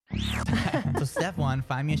So step one,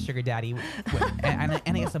 find me a sugar daddy and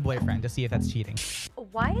I guess a boyfriend to see if that's cheating.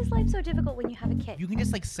 Why is life so difficult when you have a kid? You can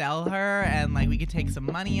just like sell her and like we could take some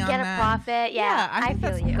money on Get that. a profit. Yeah, I I think feel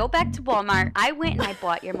that's- you. Go back to Walmart. I went and I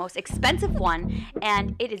bought your most expensive one,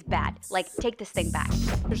 and it is bad. Like, take this thing back.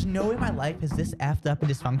 There's no way my life is this effed up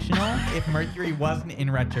and dysfunctional if Mercury wasn't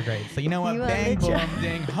in retrograde. So you know what? You are Bang, literally- boom,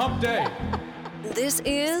 ding, hump day. This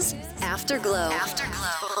is Afterglow.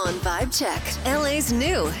 Afterglow on Vibe Check, LA's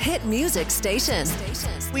new hit music station.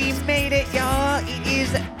 We made it, y'all. It is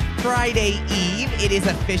Friday Eve. It is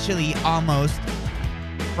officially almost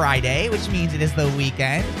Friday, which means it is the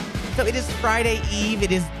weekend. So it is Friday Eve.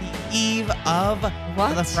 It is the eve of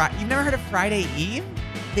What? You've never heard of Friday Eve?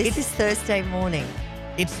 This is Thursday morning.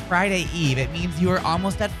 It's Friday Eve. It means you are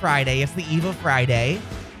almost at Friday. It's the eve of Friday.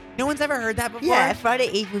 No one's ever heard that before? Yeah, Friday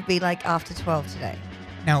Eve would be like after 12 today.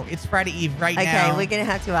 No, it's Friday Eve right Okay, now. we're going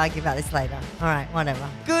to have to argue about this later. All right, whatever.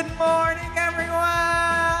 Good morning,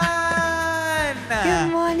 everyone!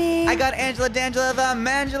 Good morning. I got Angela D'Angela, the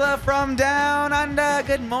Mangela from down under.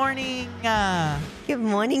 Good morning. Good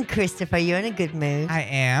morning, Christopher. You're in a good mood. I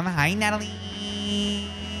am. Hi, Natalie.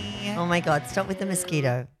 Oh, my God. Stop with the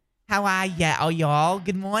mosquito. How are ya? Oh, y'all.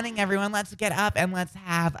 Good morning, everyone. Let's get up and let's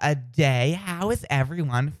have a day. How is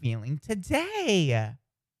everyone feeling today?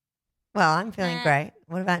 Well, I'm feeling great.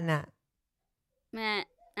 What about Nat? Meh,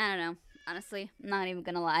 I don't know. Honestly, I'm not even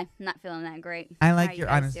gonna lie. I'm not feeling that great. I How like are you your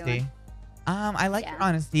guys honesty. doing? I like Yeah. your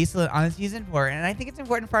honesty. So honesty is important, and I think it's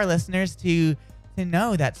important for our listeners to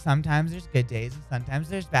know that sometimes there's good days and sometimes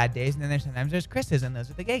there's bad days, and then sometimes there's Chris's, and those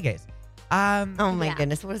are the gay gays. Oh, my Yeah.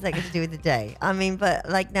 goodness. What does that got to do with the day? I mean, but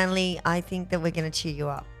like, Natalie, I think that we're going to cheer you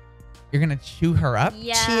up. You're gonna chew her up.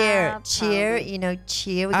 Yeah, cheer. probably. You know,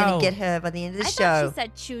 cheer. We're going Oh. to get her by the end of the I show. thought she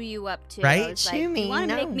said chew you up too. Right? I was Chew like, me? You want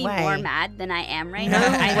to No make me way. more mad than I am right No now?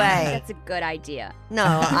 I way. think that's a good idea. No,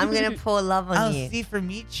 I'm going to pour love on Oh, you. see, for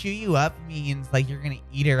me, chew you up means like you're gonna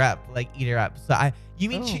eat her up, like eat her up. So you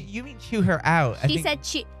mean Oh. you mean chew her out? I She think-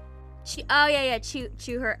 said oh yeah,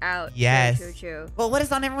 chew her out. Yes. True. Well, what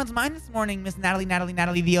is on everyone's mind this morning, Miss Natalie,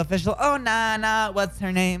 the official? Oh, Nana, what's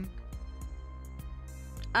her name?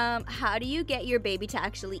 How do you get your baby to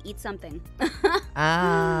actually eat something?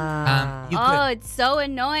 Ah. You Oh, could- it's so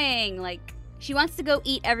annoying. Like, she wants to go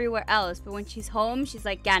eat everywhere else, but when she's home, she's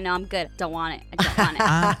like, yeah, no, I'm good. Don't want it. I don't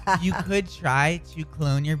want it. You could try to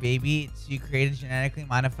clone your baby to create a genetically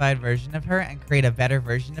modified version of her and create a better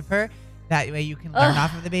version of her. That way you can learn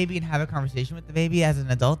off of the baby and have a conversation with the baby as an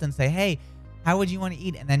adult and say, hey, how would you want to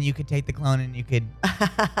eat? And then you could take the clone and you could,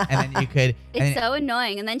 and then you could. It's so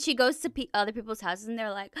annoying. And then she goes to other people's houses and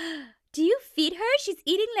they're like, do you feed her? She's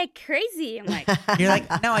eating like crazy. I'm like, You're like,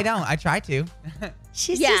 no, I don't. I try to.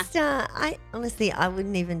 She's Yeah. just, I honestly, I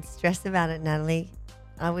wouldn't even stress about it, Natalie.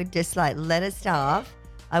 I would just like let her starve.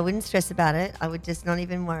 I wouldn't stress about it. I would just not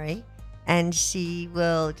even worry. And she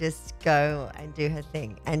will just go and do her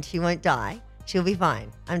thing. And she won't die. She'll be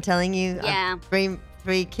fine. I'm telling you, Yeah.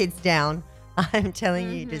 three kids down. I'm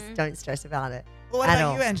telling you, just Mhm. don't stress about it. Well, what At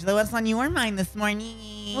about all. you, Angela? What's on your mind this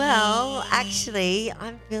morning? Well, actually,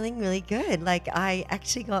 I'm feeling really good. Like I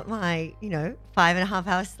actually got my, 5.5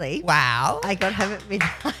 hours sleep. Wow. I got home at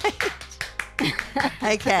midnight.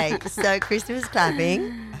 Okay, so Christopher's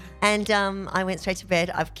clapping, and I went straight to bed.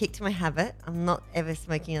 I've kicked my habit. I'm not ever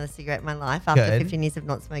smoking another cigarette in my life. After Good. 15 years of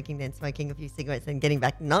not smoking, then smoking a few cigarettes and getting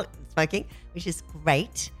back not smoking, which is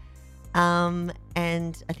great. And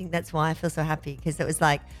I think that's why I feel so happy, because it was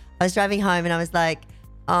like I was driving home and I was like,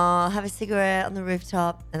 oh, I'll have a cigarette on the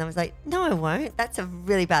rooftop. And I was like, no, I won't. That's a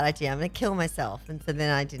really bad idea. I'm going to kill myself. And so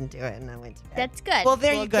then I didn't do it and I went to bed. that's good. Well,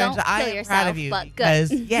 there you go. Don't Angela. I kill am yourself, proud of you but good.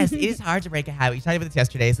 because yes, it is hard to break a habit. We talked about this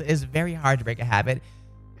yesterday, so it is very hard to break a habit.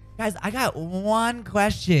 Guys, I got one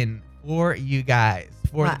question for you guys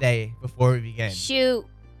for the What? day before we begin. Shoot.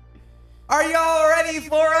 Are y'all ready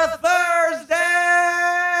for a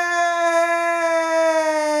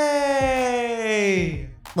Thursday?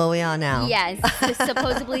 Well, we are now. Yes. This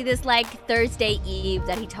supposedly this like Thursday Eve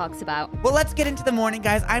that he talks about. Well, let's get into the morning,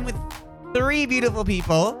 guys. I'm with 3 beautiful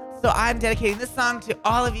people, so I'm dedicating this song to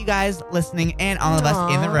all of you guys listening and all of us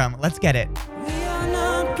in the Aw. room. Let's get it.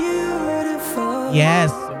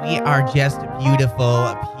 Yes, we are just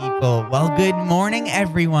beautiful people. Well, good morning,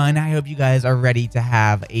 everyone. I hope you guys are ready to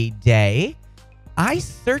have a day. I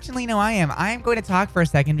certainly know I am. I am going to talk for a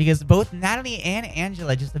second because both Natalie and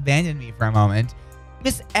Angela just abandoned me for a moment.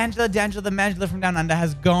 Miss Angela D'Angela, the Mangela from Down Under,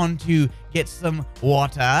 has gone to get some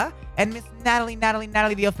water. And Miss Natalie,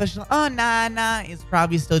 the official, Nana, is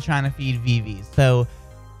probably still trying to feed Vivi. So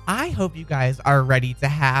I hope you guys are ready to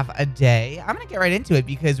have a day. I'm going to get right into it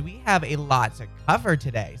because we have a lot to cover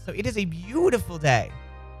today. So it is a beautiful day.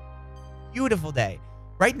 beautiful day.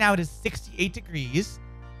 Right now it is 68 degrees.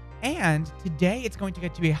 And today it's going to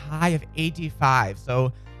get to a high of 85.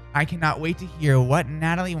 So I cannot wait to hear what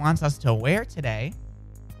Natalie wants us to wear today.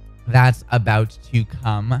 That's about to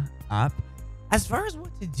come up. As far as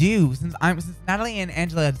what to do, since Natalie and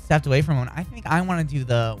Angela had stepped away from one, I think I want to do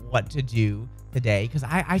the what to do today because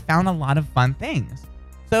I found a lot of fun things.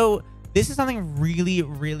 So this is something really,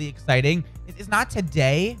 really exciting. It's not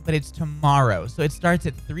today, but it's tomorrow. So it starts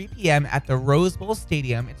at 3 p.m. at the Rose Bowl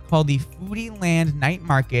Stadium. It's called the Foodie Land Night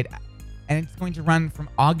Market, and it's going to run from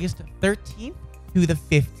August 13th to the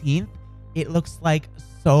 15th. It looks like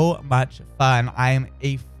so much fun. I am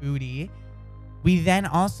a foodie. We then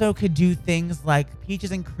also could do things like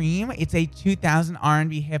Peaches and Cream. It's a 2000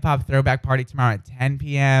 R&B hip hop throwback party tomorrow at 10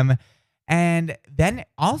 p.m. And then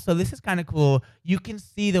also, this is kind of cool. You can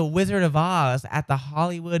see the Wizard of Oz at the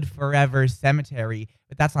Hollywood Forever Cemetery,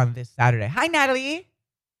 but that's on this Saturday. Hi, Natalie.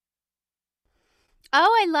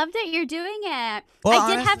 Oh, I love that you're doing it. Well, I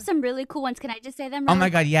did honestly, have some really cool ones. Can I just say them oh my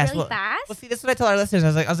God, yes. really fast? Well, see, this is what I told our listeners.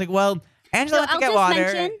 I was like, well, Angela went to I'll get just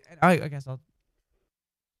water. mention- I guess I'll.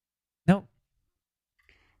 Nope.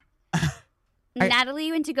 Natalie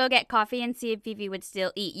went to go get coffee and see if Vivi would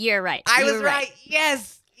still eat. You're right. I You was were right.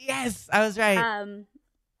 Yes, I was right.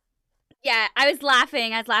 Yeah, I was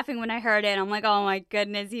laughing. When I heard it. I'm like, oh my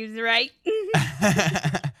goodness, he was right.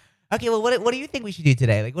 Okay, well, what do you think we should do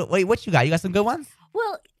today? Like, what you got? You got some good ones?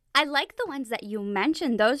 Well, I like the ones that you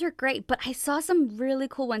mentioned. Those are great, but I saw some really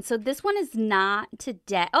cool ones. So this one is not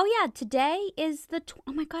today. Oh yeah, today is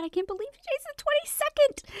oh my God, I can't believe today's the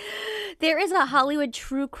 22nd. There is a Hollywood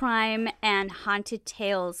true crime and haunted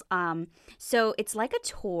tales. So it's like a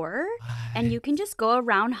tour, and you can just go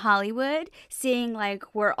around Hollywood seeing like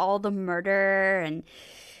where all the murder and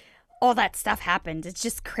all that stuff happens. It's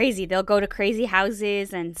just crazy. They'll go to crazy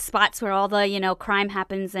houses and spots where all the, crime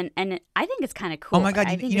happens, and I think it's kind of cool. Oh my God,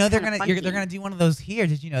 they're gonna do one of those here.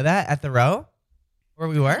 Did you know that at the Row where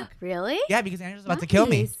we work? Really? Yeah, because Angela's about to kill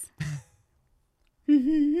me.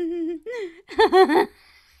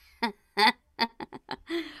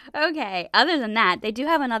 Okay. Other than that, they do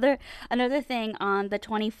have another thing on the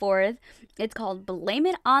 24th. It's called Blame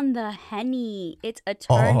It on the Henny. It's a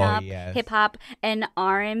turn up hip hop and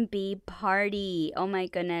R&B party. Oh my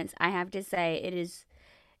goodness. I have to say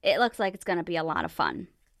it looks like it's going to be a lot of fun.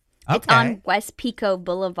 Okay. It's on West Pico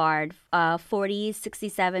Boulevard,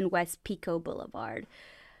 4067 West Pico Boulevard.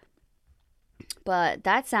 But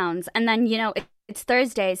that sounds, and then, it's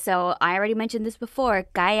Thursday, so I already mentioned this before.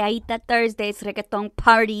 Galleita Thursdays reggaeton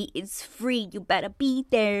party is free. You better be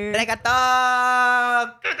there.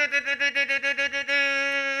 Reggaeton!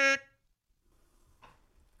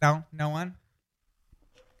 No one?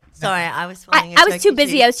 Sorry, I was following I was too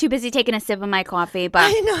busy. I was too busy taking a sip of my coffee, but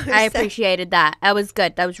I know, I appreciated that. That was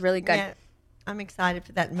good. That was really good. Yeah, I'm excited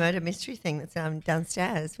for that murder mystery thing that's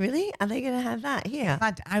downstairs. Really? Are they going to have that here?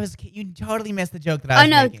 You totally missed the joke that I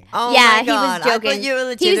was making. Oh yeah, my God. he was joking. I thought you were He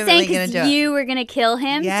was legitimately saying going to do it. you were going to kill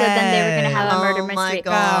him, so then they were going to have a murder Oh mystery. my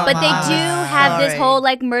God. But they do have this Sorry. whole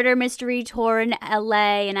like murder mystery tour in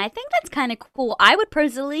LA, and I think that's kind of cool. I would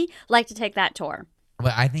personally like to take that tour.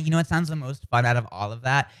 But I think, what sounds the most fun out of all of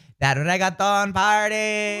that? That reggaeton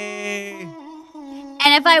party!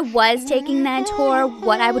 And if I was taking that tour,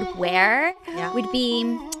 what I would wear would be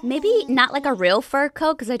maybe not like a real fur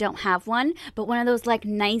coat because I don't have one, but one of those like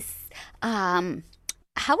nice, how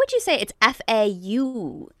would you say it's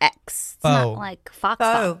FAUX? It's not like fox.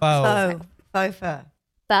 Faux fur. Faux fur.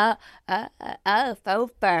 Okay.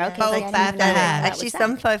 Faux fur. Actually,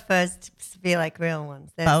 some faux furs feel like real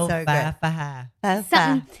ones. They're so good. Faux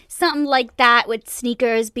fur. Something like that with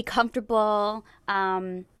sneakers, be comfortable.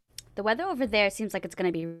 The weather over there seems like it's going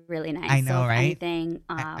to be really nice. I know, so if right? anything,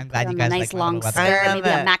 I'm put glad on you guys a nice like my long little skirt, weather. maybe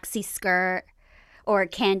a maxi skirt or a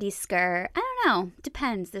candy skirt. I don't know.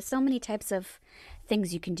 Depends. There's so many types of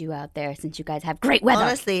things you can do out there since you guys have great weather.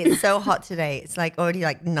 Honestly, it's so hot today. It's like already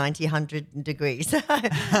like 90, 100 degrees.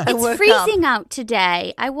 It's freezing out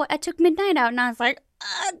today. I took midnight out and I was like,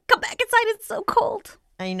 come back inside. It's so cold.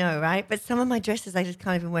 I know, right? But some of my dresses I just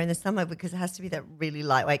can't even wear in the summer because it has to be that really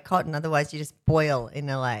lightweight cotton. Otherwise, you just boil in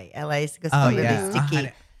LA. LA is really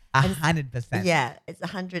sticky. 100%. Yeah, it's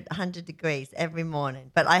 100 degrees every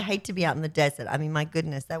morning. But I hate to be out in the desert. I mean, my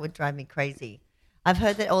goodness, that would drive me crazy. I've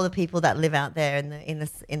heard that all the people that live out there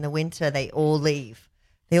in the winter, they all leave.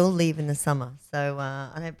 They all leave in the summer. So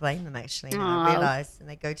I don't blame them actually. I realize, and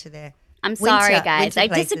they go to their. I'm sorry, guys. I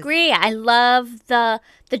places. disagree. I love the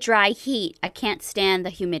dry heat. I can't stand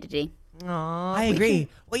the humidity. I agree.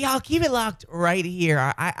 Well, y'all keep it locked right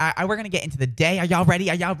here. We're gonna get into the day. Are y'all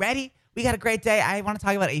ready? We got a great day. I want to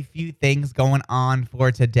talk about a few things going on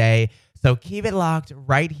for today. So keep it locked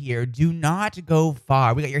right here. Do not go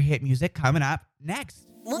far. We got your hit music coming up next.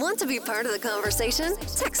 Want to be part of the conversation?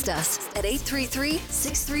 Text us at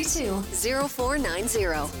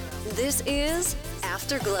 833-632-0490. This is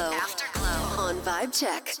Afterglow. Afterglow on Vibe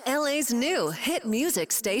Check, LA's new hit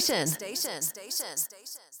music station.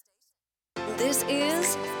 This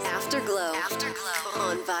is Afterglow. Afterglow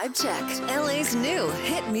on Vibe Check, LA's new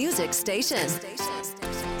hit music station.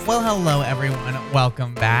 Well, hello, everyone.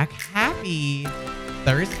 Welcome back. Happy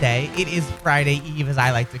Thursday. It is Friday Eve, as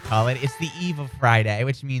I like to call it. It's the eve of Friday,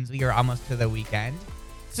 which means we are almost to the weekend.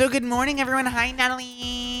 So good morning, everyone. Hi, Natalie.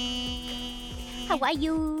 How are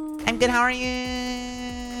you? I'm good. How are you?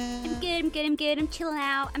 I'm good. I'm chilling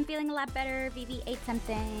out. I'm feeling a lot better. Vivi ate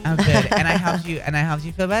something. Oh, good. And I helped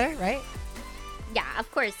you feel better, right? Yeah, of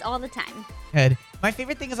course, all the time. Good. My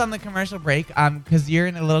favorite thing is on the commercial break, because you're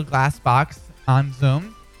in a little glass box on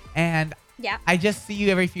Zoom, and Yeah. I just see you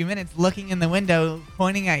every few minutes looking in the window,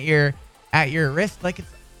 pointing at your wrist like it's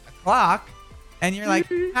a clock, and you're like,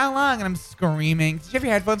 "How long?" And I'm screaming. Did you have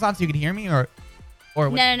your headphones on so you could hear me, or?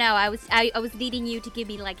 No. I was needing you to give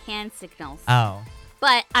me like hand signals. Oh.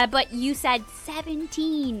 But you said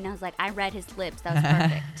 17. I was like, I read his lips. That was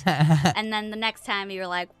perfect. And then the next time you were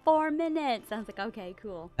like 4 minutes. I was like, okay,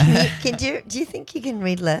 cool. Do you think you can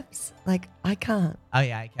read lips? Like, I can't. Oh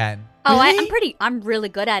yeah, I can. Oh, Really? I'm really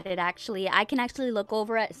good at it actually. I can actually look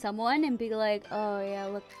over at someone and be like, oh yeah,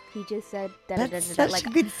 look, he just said da da da That's da. such Like, a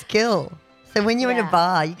good skill. So when you're in a Yeah.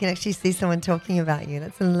 bar, you can actually see someone talking about you.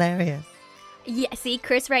 That's hilarious. yeah. See,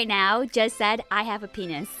 Chris right now just said, I have a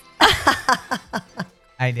penis.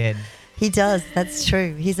 I did. He does. That's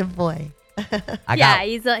true. He's a boy. He's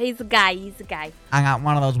a guy. I got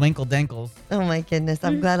one of those Winkle Dinkles. Oh my goodness.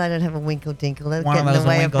 I'm glad I don't have a Winkle Dinkle. That'll One get of in the those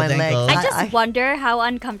way of my Winkle legs. Dinkles. I just wonder how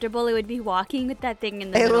uncomfortable it would be walking with that thing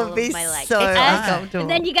in the It middle would be of my leg. so uncomfortable. And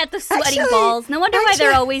then you got the sweaty Actually- balls. No wonder why they're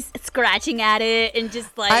actually- always scratching at it and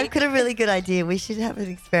just like. I've got a really good idea. We should have an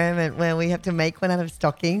experiment where we have to make one out of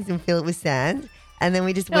stockings and fill it with sand. And then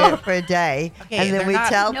we just wear it for a day. Okay, and then they're we not-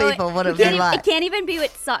 tell No, people what it it'd be can't like. It can't even be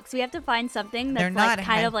with socks. We have to find something They're that's not like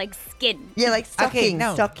kind head- of like skin. Yeah, like stockings. Okay,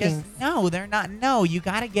 no, stockings. no, they're not. No, you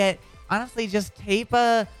gotta get. Honestly, just get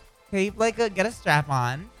a strap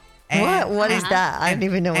on. What is that? I don't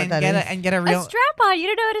even know what that is. And get a A real strap on. You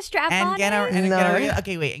don't know what a strap on is?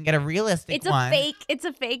 and get a realistic It's one. It's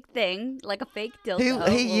a fake thing, like a fake dildo. Who Well,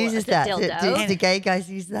 uses it's a that? dildo. Do gay guys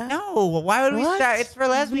use that? No, why would we What? strap? It's for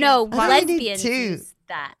lesbians. No, I don't need lesbians two. use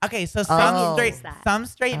that. Okay, so Oh. some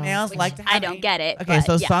straight males Which like to have. I don't get it. Okay, but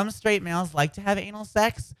so yeah. some straight males like to have anal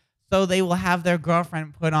sex, so they will have their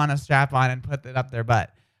girlfriend put on a strap on and put it up their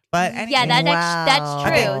butt. But anyway, Yeah, that's Wow.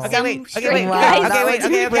 true. Okay, Some wait. straight Wow, guys. that was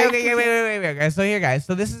Wait, guys. So here, guys.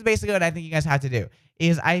 So this is basically what I think you guys have to do.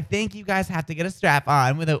 Is I think you guys have to get a strap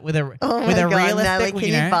on with a Oh my God, realistic Natalie, can you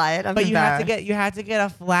wiener. buy it? I'm but you have embarrassed. to get a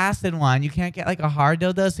flaccid one. You can't get like a hard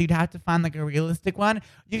dildo, so you'd have to find like a realistic one.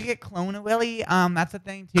 You can get Clone a Willy. That's a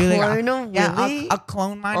thing too. Clone a Yeah, Willy? I'll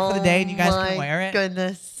clone mine for the day, and you guys Oh can my wear it.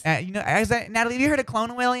 Goodness. Natalie, have you heard of Clone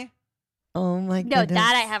a Willy? Oh my No, goodness.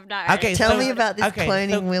 that I have not. heard. Okay, Tell so- me about this okay,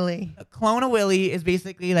 cloning so- Willy. Clone a Willy is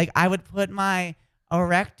basically like I would put my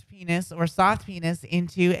erect penis or soft penis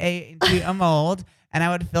into a mold, and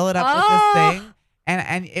I would fill it up with Oh. this thing,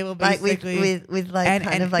 and it will Like basically with like and-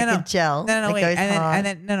 kind and- of like no, a gel no, that wait, goes and hard.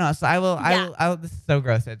 then no. So I will. This is so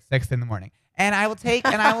gross. It's 6 a.m. And I will take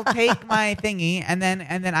my thingy, and then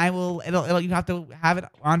it'll you have to have it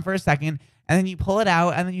on for a second, and then you pull it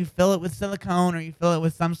out, and then you fill it with silicone or you fill it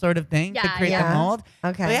with some sort of thing to Yeah, create the yeah. mold.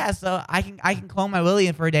 Okay. So yeah, so I can clone my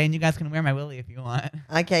willy for a day, and you guys can wear my willy if you want.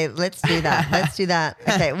 Okay, let's do that. Let's do that.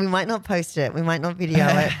 Okay, we might not post it. We might not video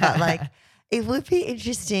it, but like it would be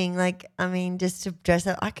interesting. Like, I mean, just to dress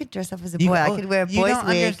up. I could dress up as a boy. I could wear a boy's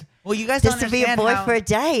wig. Well, you guys Just don't to be a understand boy how- for a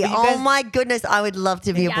day. but you Oh guys- my goodness, I would love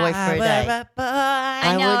to be a boy for a day. I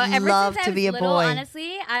I know. would Ever love since to I was be a little, boy.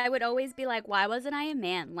 honestly, I would always be like, "Why wasn't I a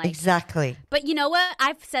man?" Like, Exactly. But you know what?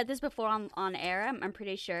 I've said this before on air. I'm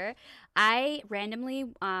pretty sure. I randomly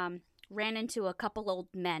ran into a couple old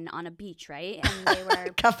men on a beach, right? And they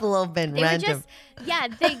were Couple of men they random. were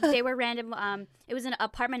just they were random. It was an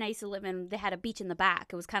apartment I used to live in. They had a beach in the back.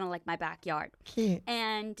 It was kind of like my backyard. Cute.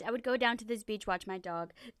 And I would go down to this beach, watch my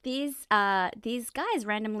dog. These guys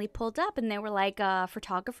randomly pulled up, and they were like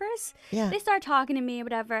photographers. Yeah. They start talking to me,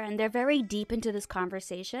 whatever, and they're very deep into this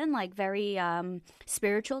conversation, like very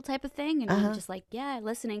spiritual type of thing. And I'm just like, yeah,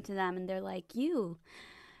 listening to them, and they're like,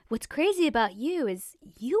 what's crazy about you is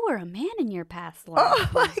you were a man in your past life. Oh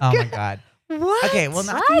my Oh god. my god. What? Okay, well,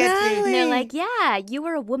 not to get too- And they're like, yeah, you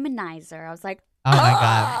were a womanizer. I was like, Oh my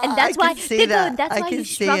God. And that's I why can see that. that's I why can you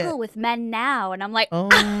see struggle it. with men now. And I'm like, Oh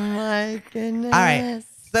my goodness. All right.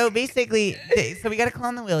 So basically, so we got to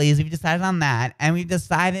clone the willies. We've decided on that, and we've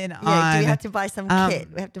decided on. Yeah, do we have to buy some kit?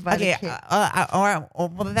 We have to buy okay, the kit.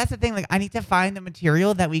 well, that's the thing. Like, I need to find the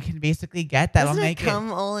material that we can basically get that'll Doesn't make it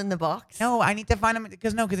come all in the box? No, I need to find them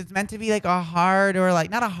because it's meant to be like a hard or like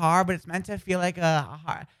not a hard, but it's meant to feel like a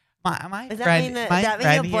hard. My Does that friend, mean that, my that mean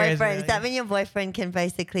friend your here is boyfriend? really- Does that mean your boyfriend can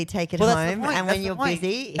basically take it Well, that's the home, point. and That's when the you're point.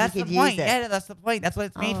 busy, That's he the could point. use it? Yeah, that's the point. That's what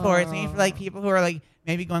it's made for. It's made for like people who are like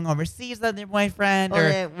maybe going overseas with their boyfriend, Or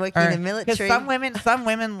they're working in the military. Because some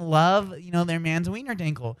women love their man's wiener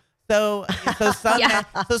dinkle. So some Yeah.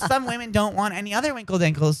 some women don't want any other Winkle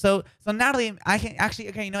Dinkles. So Natalie, I can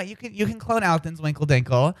actually you know what, you can clone Alton's Winkle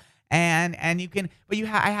Dinkle. And you can, but you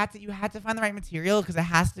had to find the right material because it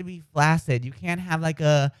has to be flaccid. You can't have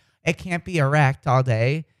it can't be erect all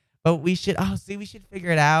day. But we should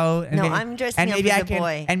figure it out. And No, maybe, I'm dressing and up maybe as I a can,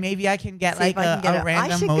 boy. and maybe I can get See like if I can get a I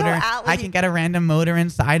random should go motor. out with I you. can get a random motor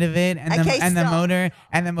inside of it, and Okay, the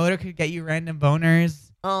stop. motor could get you random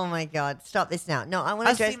boners. Oh my God! Stop this now. No, I want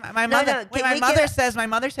to dress. See, my mother. No, wait, can my we mother get-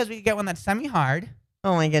 says we could get one that's semi-hard.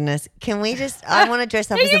 Oh my goodness! Can we just? I want to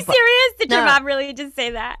dress up are as you a boy. serious? Did your No. mom really just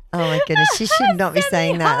say that? Oh my goodness! She should not be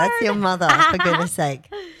saying that. That's your mother, for goodness sake.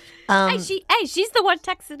 Hey, she's the one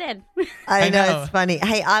texted in. I know, know. it's funny.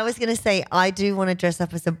 Hey, I was gonna say I do want to dress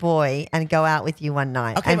up as a boy and go out with you one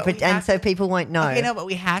night, Okay, and but we have so to- people won't know. Okay, no, but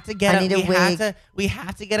we have to get I need a wig. we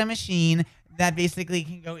have to get a machine that basically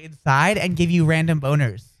can go inside and give you random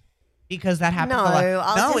boners. Because that happens a lot.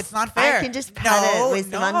 I'll It's not fair. I can just pat it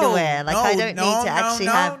with some underwear. Like I don't need to actually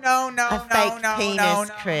have a fake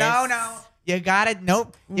penis, Chris. No. You gotta do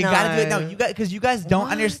it. No, you got because you guys don't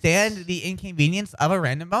understand the inconvenience of a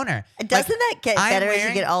random boner. Doesn't that get I'm better as you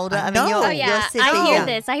wearing- get older? I mean, no. you're, Oh yeah, you're super I hear young.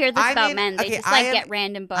 this. I hear this I'm about in- men. They okay, just I like am- get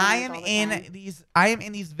random boners. I am all the in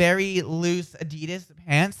time. these very loose Adidas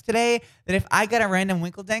pants today. That if I get a random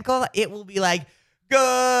Winkle Dinkle, it will be like,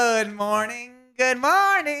 "Good morning, good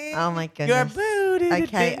morning." Oh my Your goodness. booty.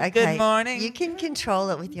 Okay. Good morning. You can control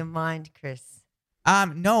it with your mind, Chris.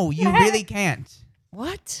 No, you really can't.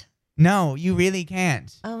 What? No, you really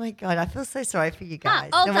can't. Oh my God, I feel so sorry for you guys.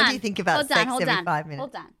 Hold And what on. do you think about Hold sex on, hold every on. 5 minutes?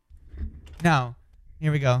 Hold on. No.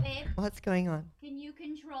 Here we go. Babe, What's going on? can you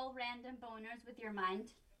control random boners with your mind?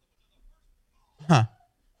 Huh.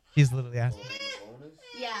 He's literally asking.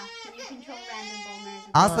 Yeah. Can you control random boners?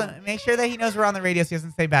 Also, make sure that he knows we're on the radio so he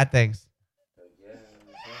doesn't say bad things.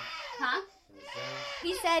 Huh?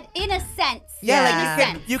 He said, in a sense. Yeah,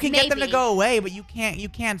 Yeah. like you can get them to Maybe. go away, but you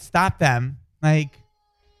can't stop them. Like,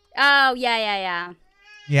 Oh, yeah.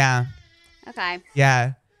 yeah. Okay.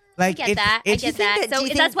 Yeah. Like I get that. I it's get that. do So you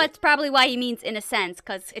think that's what's probably why he means in a sense,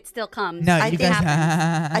 because it still comes. No, I you think-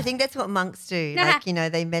 guys I think that's what monks do. Like,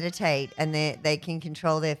 they meditate and they can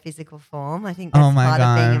control their physical form. I think that's Oh my part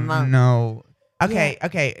of being a god. monk. No.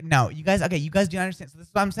 Okay, no. You guys do understand. So this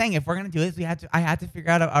is what I'm saying. If we're going to do this, I have to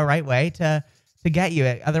figure out a right way to get you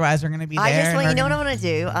it. Otherwise, we're going to be there. I just and want we're you know what I gonna- want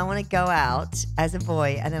to do. I want to go out as a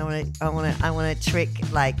boy, and then I want to trick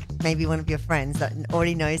like maybe one of your friends that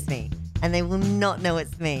already knows me, and they will not know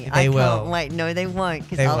it's me. They I will. can't wait. No, they won't,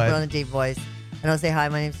 because They I'll would. put on a deep voice, and I'll say, "Hi,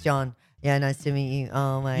 my name's John. Yeah, nice to meet you.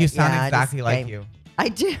 Oh my, You sound yeah, I exactly just like came." you. I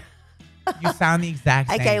do. You sound the exact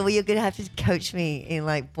same. Okay, well, you're gonna have to coach me in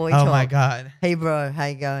like boy Oh talk. my god. Hey, bro, how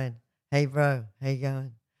you going? Hey, bro, how you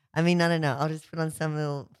going? I mean, I don't know. I'll just put on some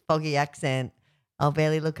little foggy accent. I'll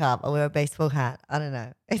barely look up. I'll wear a baseball hat. I don't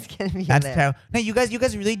know. It's gonna be That's hilarious. terrible. No, you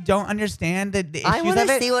guys really don't understand the issues I wanna of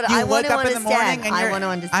it. see what- you I wake wanna up in the morning understand. and I you're, wanna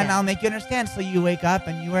understand. and I'll make you understand. So you wake up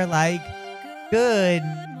and you are like, "Good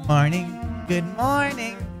morning, good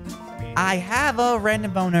morning. I have a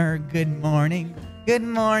random boner. Good morning, good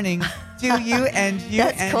morning to you and you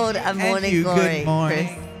That's and called you a and morning you. glory, Good morning,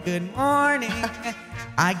 Chris. good morning.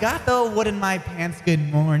 I got the wood in my pants. Good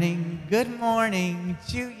morning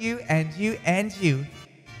to you and you and you.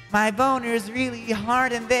 My boner's really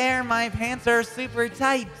hard in there. My pants are super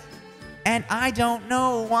tight. And I don't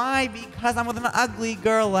know why, because I'm with an ugly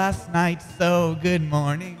girl last night. So good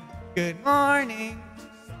morning. Good morning.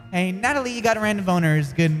 Hey, Natalie, you got random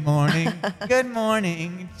boners. Good morning. Good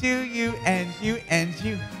morning to you and you and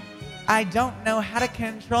you. I don't know how to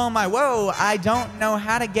control my I don't know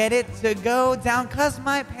how to get it to go down because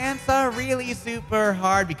my pants are really super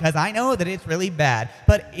hard because I know that it's really bad.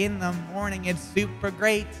 But in the morning, it's super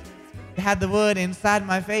great. It had the wood inside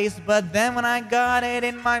my face, but then when I got it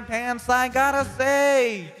in my pants, I gotta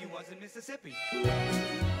say, If you was in Mississippi.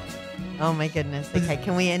 Oh my goodness. Okay,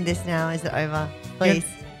 can we end this now? Is it over? Please,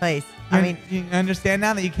 please. I mean, you understand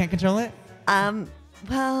now that you can't control it?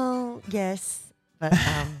 well, yes, but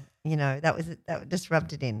that just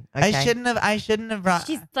rubbed it in. Okay? I shouldn't have brought.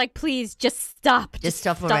 She's like, please, just stop. Just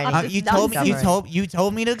stop already. You Just told me. stop. You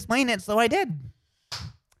told me to explain it, so I did.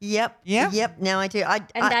 Yep. Yeah. Yep. Now I do. And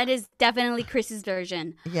that is definitely Chris's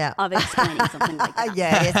version Yeah. of explaining something like that.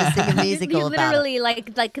 Yeah. He has to sing a He musical about it. literally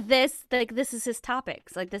like this is his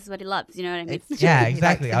topics. Like this is what he loves. You know what I mean? It's Yeah, true. He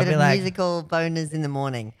exactly. likes a I'll bit be of like- musical boners in the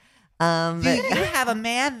morning. Do But you have a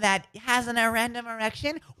man that has an random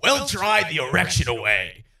erection? We'll try the erection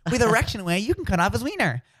away. With erection away, you can cut off his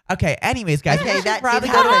wiener. Okay. Anyways, guys, Okay, we should that did probably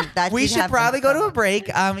happen. That we did should happen, probably go to so. a break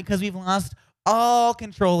because we've lost all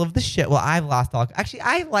control of the shit. Well, I've lost all. Actually,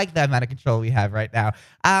 I like the amount of control we have right now.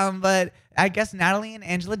 But I guess Natalie and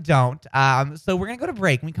Angela don't. So we're gonna go to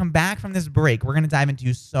break. When we come back from this break, we're gonna dive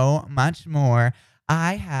into so much more.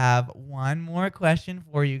 I have one more question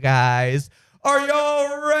for you guys. Are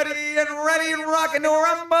y'all ready and rocking to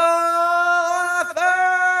rumble on a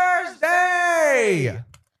Thursday? yeah.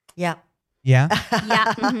 Yeah.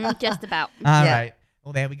 Yeah, just about. All Yeah. right.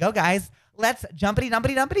 Well, there we go, guys. Let's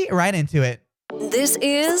jumpity right into it. This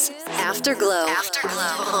is Afterglow.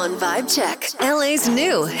 Afterglow on Vibe Check, LA's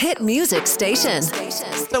new hit music station.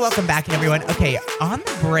 So welcome back, everyone. Okay, on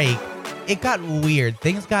the break, it got weird.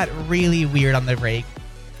 Things got really weird on the break.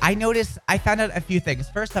 I found out a few things.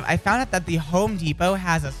 First off, I found out that the Home Depot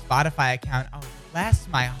has a Spotify account. Oh, bless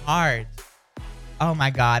my heart. Oh my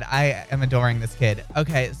God, I am adoring this kid.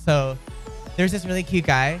 Okay, so there's this really cute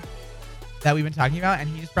guy that we've been talking about, and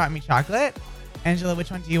he just brought me chocolate. Angela, which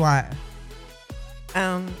one do you want?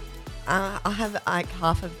 I'll have like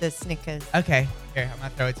half of the Snickers. Okay, here, I'm gonna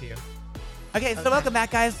throw it to you. Okay, so welcome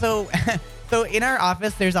back, guys. So, so in our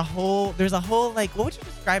office, there's a whole like, what would you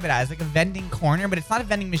describe it as? Like a vending corner, but it's not a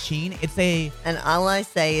vending machine. It's a. And all I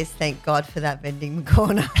say is thank God for that vending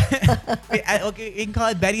corner. Okay, you can call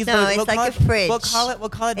it Betty's. No, it's we'll like call a it, fridge. We'll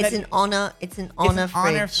call it. It's an honor. It's an honor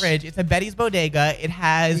fridge. It's a Betty's bodega. It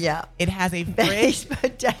has. Yeah. It has a Betty's fridge.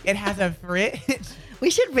 bodega. It has a fridge. We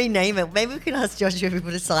should rename it. Maybe we can ask Joshua people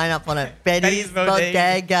to sign up on it. Betty's Bodega.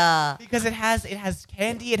 bodega. Because it has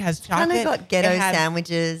candy. It has Kind chocolate. of got ghetto it has,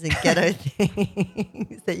 sandwiches and ghetto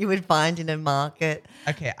things that you would find in a market.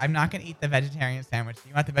 Okay, I'm not gonna eat the vegetarian sandwich.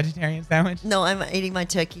 You want the vegetarian sandwich? No, I'm eating my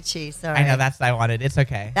turkey cheese. Sorry. I know that's what I wanted. It's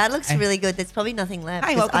okay. That looks really good. There's probably nothing left.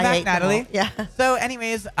 Hi, 'cause welcome I back, ate them Natalie. all. Yeah. So,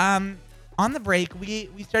 anyways, on the break, we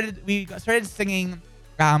started singing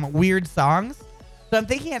weird songs. So I'm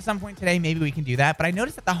thinking at some point today maybe we can do that. But I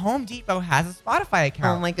noticed that the Home Depot has a Spotify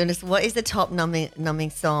account. Oh my goodness! What is the top numbing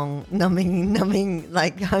song? Numbing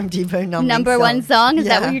like Home Depot numbing. Number one song? Is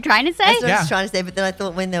that what you're trying to say? That's what I Yeah. was trying to say. But then I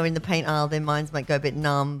thought when they were in the paint aisle, their minds might go a bit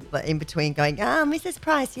numb. But in between, going, Mrs.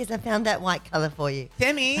 Price, yes, I found that white color for you.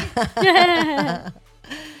 Timmy.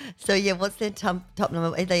 So yeah, what's their top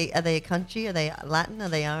number? Are they a country? Are they Latin? Are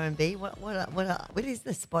they R&B? What is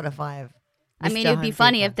the Spotify of? I mean, Mr. it would be Home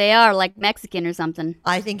funny Depot? if they are like Mexican or something.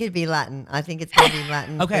 I think it'd be Latin. I think it's going to be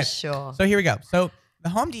Latin Okay. for sure. So here we go. So the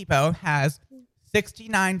Home Depot has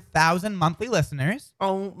 69,000 monthly listeners.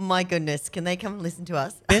 Oh my goodness! Can they come and listen to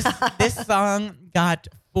us? This song got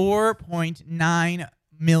 4.9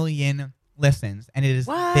 million listens, and it is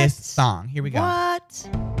What? this song. Here we go. What?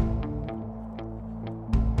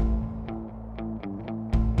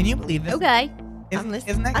 Can you believe this? Okay. I'm listening.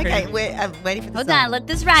 Isn't that crazy? Okay, I'm waiting for the Hold song. on. Let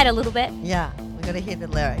this ride a little bit. Yeah, we got to hear the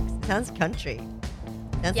lyrics. It sounds country.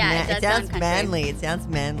 Sounds Yeah, it does it sound sounds country. manly. It sounds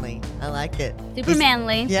manly. I like it. Super He's-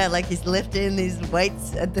 manly. Yeah, like he's lifting these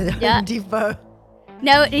weights at the Yeah. Home Depot.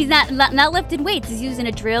 No, he's not lifting weights. He's using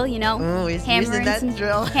a drill, you know. Oh, he's using that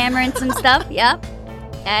drill. Hammering some stuff. Yep.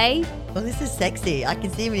 Okay. Well, this is sexy. I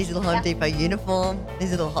can see him in his little Home Yep. Depot uniform,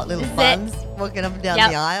 his little hot little This is buns, walking up and down Yep.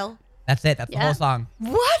 the aisle. That's it. That's the Yeah. whole song.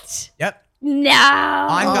 What? Yep. No.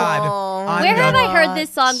 On God. Oh, On Where have God. I heard this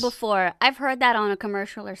song before? I've heard that on a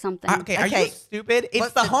commercial or something. Okay, are you Okay. stupid? It's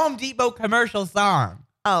What's the the- Home Depot commercial song.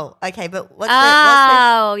 Oh, okay, but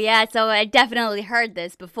Oh, yeah. So I definitely heard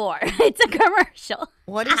this before. It's a commercial.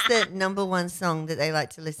 what is the number one song that they like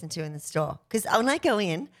to listen to in the store? Because when I go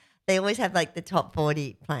in, they always have like the top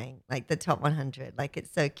 40 playing, like the top 100. Like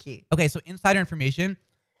it's so cute. Okay, so insider information,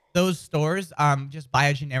 those stores just buy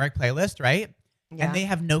a generic playlist, right? Yeah. And they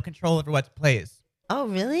have no control over what plays. Oh,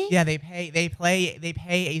 really? Yeah, they pay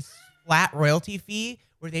a flat royalty fee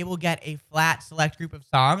where they will get a flat select group of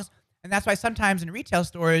songs. And that's why sometimes in retail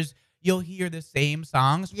stores you'll hear the same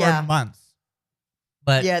songs for Yeah. months.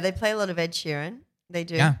 But Yeah, they play a lot of Ed Sheeran. They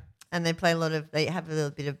do. Yeah. And they play they have a little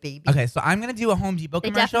bit of BB. okay, so I'm gonna do a Home Depot They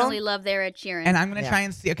commercial. definitely love their Ed Sheeran. And I'm gonna Yeah. try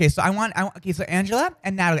and see. Okay, so okay, so Angela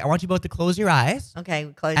and Natalie, I want you both to close your eyes. Okay,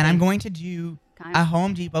 we're closing. And I'm going to do Okay. a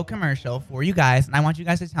Home Depot commercial for you guys, and I want you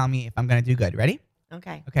guys to tell me if I'm going to do good. Ready?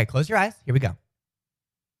 Okay. Okay, close your eyes. Here we go.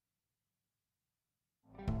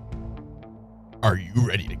 Are you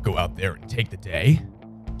ready to go out there and take the day?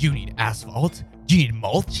 Do you need asphalt? Do you need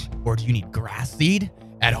mulch? Or do you need grass seed?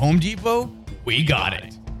 At Home Depot, we got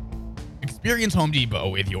it. Experience Home Depot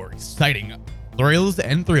with your exciting thrills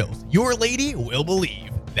and thrills. Your lady will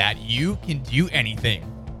believe that you can do anything.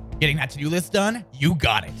 Getting that to-do list done? You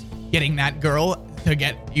got it. Getting that girl to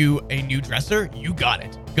get you a new dresser? You got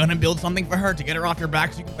it. Gonna build something for her to get her off your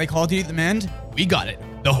back so you can play Call of Duty at the end? We got it.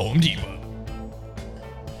 The Home Depot.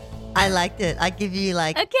 I liked it. I give you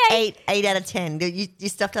like Okay. 8 out of 10. You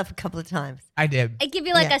stuffed up a couple of times. I did. I give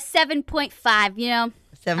you like Yeah. a 7.5, you know?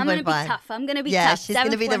 7.5. I'm going to be tough. I'm going to be Yeah, tough. she's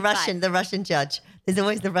going to be the 7.5. Russian judge. There's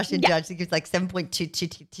always the Russian Yeah. judge that gives like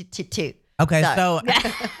 7.22222. Okay, So-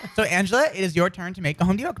 so Angela, it is your turn to make a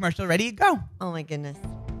Home Depot commercial. Ready? Go. Oh my goodness.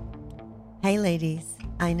 Hey ladies,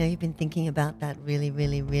 I know you've been thinking about that really,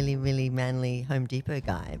 really, really, really manly Home Depot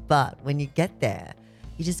guy, but when you get there,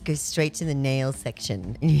 you just go straight to the nail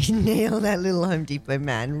section and you nail that little Home Depot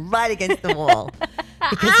man right against the wall.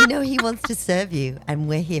 Because you know he wants to serve you, and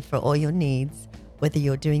we're here for all your needs, whether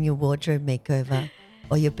you're doing your wardrobe makeover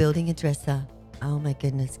or you're building a dresser. Oh my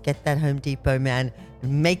goodness, get that Home Depot man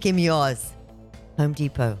and make him yours. Home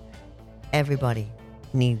Depot, everybody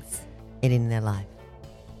needs it in their life.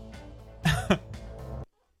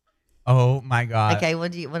 Oh my God. Okay,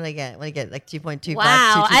 what do I get? What do I get? Like 2.25.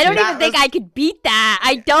 Wow. I don't even think was- I could beat that.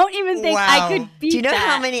 I don't even think Wow. I could beat Do you know that.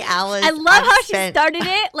 how many hours? I love I've how she spent- started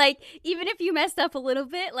it. Like, even if you messed up a little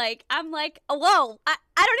bit, like, I'm like, oh, whoa, I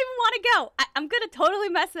don't even want to go. I'm going to totally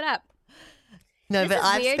mess it up. No, This but is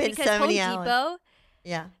I've weird spent because so many Home hours. Depot,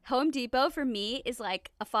 Yeah. Home Depot for me is like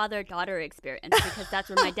a father-daughter experience because that's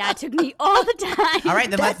where my dad took me all the time. All right,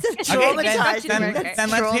 then That's let's, a okay, traumatizing- then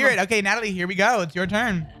that's let's hear it. trauma. Okay, Natalie, here we go. It's your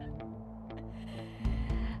turn.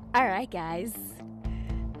 All right, guys.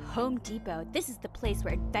 Home Depot. This is the place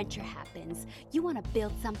where adventure happens. You want to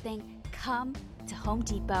build something? Come to Home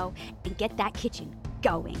Depot and get that kitchen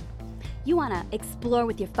going. You want to explore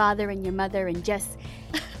with your father and your mother and just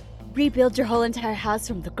rebuild your whole entire house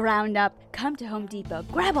from the ground up? Come to Home Depot.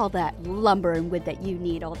 Grab all that lumber and wood that you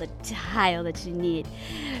need, all the tile that you need.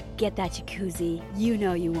 Get that jacuzzi. You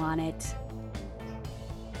know you want it.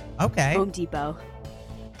 Okay. Home Depot.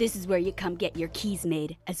 This is where you come get your keys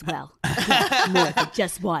made as well. More than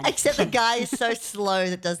just one. Except the guy is so slow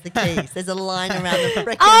that does the keys. There's a line around the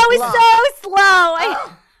freaking Oh, block. it's so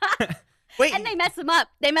slow. Wait. And they mess them up.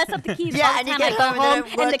 They mess up the keys Yeah, all and the you time. I get go home home and they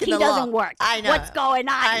don't and the work in key the doesn't lock. work. I know. What's going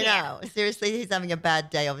on I here? know. Seriously, he's having a bad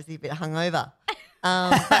day. Obviously, a bit hungover.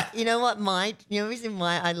 But you know what? The reason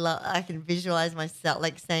why I can visualize myself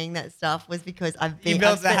like saying that stuff was because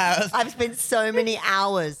built the house. I've spent so many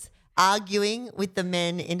hours arguing with the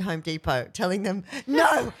men in Home Depot, telling them,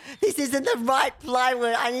 no, this isn't the right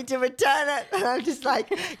plywood. I need to return it. And I'm just like,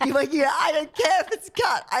 I don't care if it's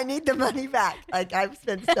cut. I need the money back. Like I've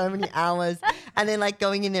spent so many hours, and then like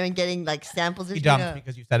going in there and getting like samples of You dumped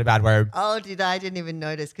because you said a bad word. Oh, did I? I didn't even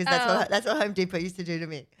notice because that's what Home Depot used to do to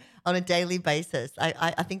me on a daily basis.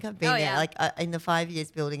 I think I've been Oh, there yeah. like in the 5 years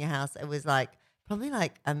building a house. It was like probably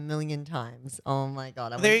like a million times. Oh my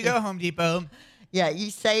god! There you go, Home Depot. Yeah, you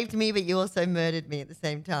saved me, but you also murdered me at the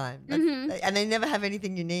same time. And they never have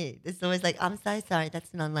anything you need. It's always like, I'm so sorry,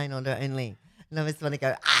 that's an online order only. And I just want to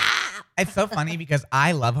go, ah! It's so funny because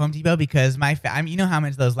I love Home Depot because you know how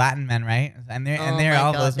much those Latin men, right? And they're Oh they're my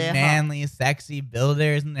all God, those they're hot. manly, sexy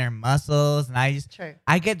builders and their muscles, and True.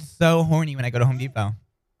 I get so horny when I go to Home Depot.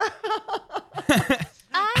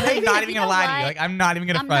 I'm not even gonna lie to you. Like I'm not even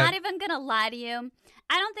gonna I'm front. not even gonna lie to you.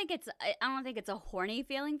 I don't think it's a horny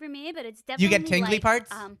feeling for me, but it's definitely You get tingly like, parts?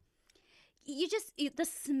 The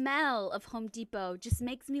smell of Home Depot just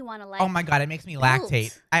makes me want to like. Oh my god, it makes me build.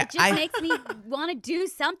 lactate. It just makes me want to do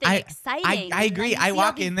something exciting. I agree. And I see all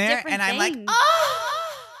walk these in there different and I'm like, things. oh.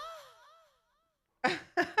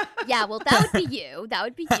 Yeah, well, that would be you. That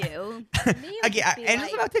would be you. Me would Okay, just be Anna's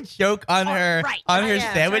like, about to choke on her right. on her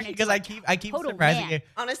Yeah. sandwich Turn because into I keep total surprising man. you.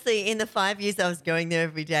 Honestly, in the 5 years I was going there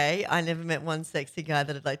every day, I never met one sexy guy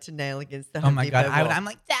that I'd like to nail against the Oh Home my Depot god, wall. I'm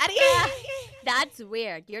like, Daddy. That's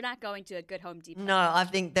weird. You're not going to a good Home Depot. No, I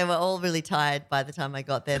think they were all really tired by the time I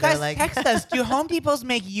got there. You They were guys like, text us. Do Home Depots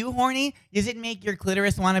make you horny? Does it make your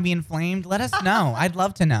clitoris want to be inflamed? Let us know. I'd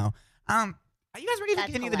love to know. Are you guys ready to That's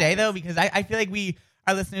continue the day though? hilarious. Because I feel like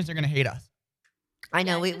our listeners are gonna hate us. I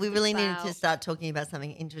know, Yeah, we really needed wow. to start talking about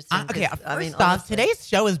something interesting. Okay, 'cause, first off, honestly- today's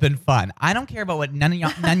show has been fun. I don't care about what none of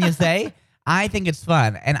you say. I think it's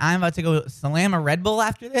fun, and I'm about to go slam a Red Bull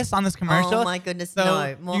after this on this commercial. Oh my goodness, So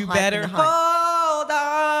no. More you hype better than hype. hold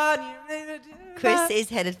on. Chris is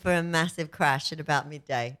headed for a massive crash at about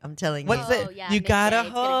midday. I'm telling What's you. Oh, it? yeah, you gotta midday,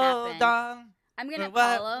 it's gonna hold happen. on. I'm gonna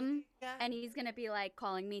What? call him, and he's gonna be like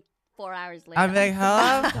calling me 4 hours later. I'll be like,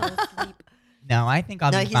 hello? Go to sleep. No, I think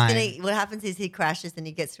I'll No, be he's fine. gonna. What happens is he crashes and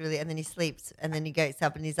he gets really, and then he sleeps, and then he gets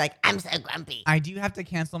up and he's like, "I'm so grumpy." I do have to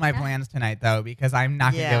cancel my plans tonight though because I'm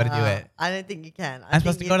not gonna be able to do it. I don't think you can. I'm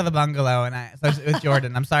supposed to go to the bungalow with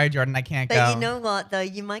Jordan. I'm sorry, Jordan, I can't But go. you know what, though?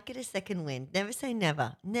 You might get a second wind. Never say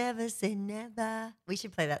never. Never say never. We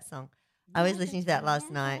should play that song. I was listening to that last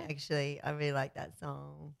night, actually. I really like that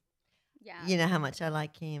song. Yeah. You know how much I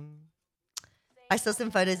like him. I saw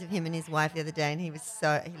some photos of him and his wife the other day, and he looked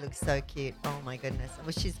so cute. Oh, my goodness.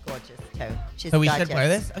 Well, she's gorgeous, too. She's So we gorgeous. should play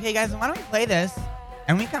this? Okay, guys, why don't we play this?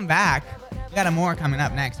 And when we come back, we got more coming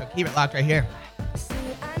up next, so keep it locked right here.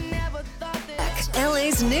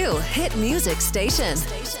 LA's new hit music station.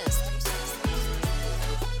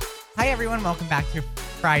 Hi, everyone. Welcome back to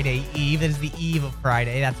Friday Eve. It is the eve of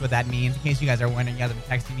Friday. That's what that means. In case you guys are wondering, you guys have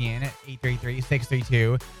been texting me in at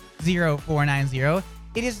 833-632-0490.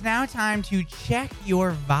 It is now time to check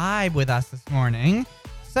your vibe with us this morning.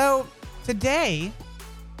 So today,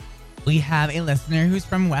 we have a listener who's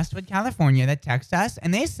from Westwood, California that texted us,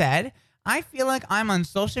 and they said, I feel like I'm on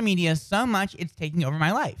social media so much it's taking over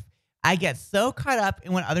my life. I get so caught up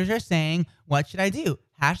in what others are saying. What should I do?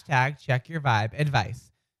 Hashtag check your vibe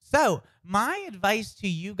advice. So my advice to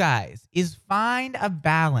you guys is find a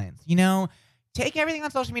balance. You know, take everything on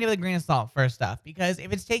social media with a grain of salt first off, because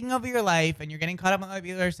if it's taking over your life and you're getting caught up on what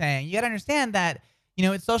people are saying, you got to understand that, you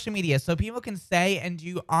know, it's social media. So people can say and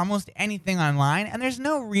do almost anything online, and there's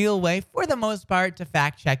no real way for the most part to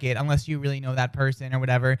fact check it unless you really know that person or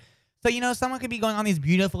whatever. So, you know, someone could be going on these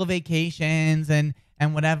beautiful vacations and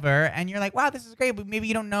whatever, and you're like, wow, this is great, but maybe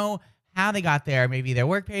you don't know how they got there. Maybe their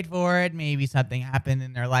work paid for it. Maybe something happened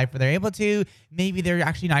in their life where they're able to. Maybe they're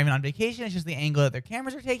actually not even on vacation. It's just the angle that their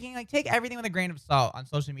cameras are taking. Like, take everything with a grain of salt on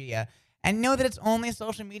social media and know that it's only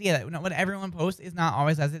social media. That what everyone posts is not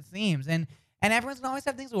always as it seems. And everyone's going to always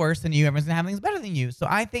have things worse than you. Everyone's going to have things better than you. So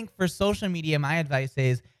I think for social media, my advice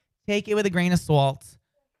is take it with a grain of salt.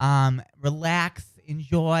 Relax,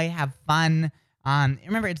 enjoy, have fun.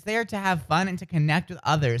 Remember, it's there to have fun and to connect with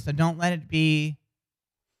others. So don't let it be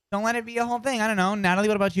a whole thing. I don't know. Natalie,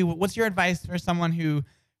 what about you? What's your advice for someone who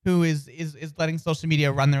is letting social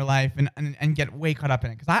media run their life and get way caught up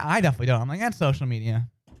in it? Because I definitely don't. I'm like, that's social media.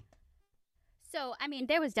 So, I mean,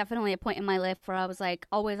 there was definitely a point in my life where I was like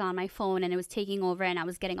always on my phone and it was taking over and I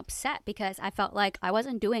was getting upset because I felt like I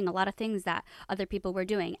wasn't doing a lot of things that other people were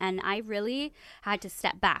doing. And I really had to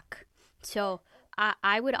step back. So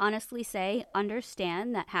I would honestly say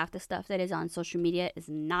understand that half the stuff that is on social media is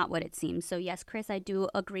not what it seems. So yes, Chris, I do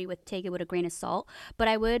agree with take it with a grain of salt. But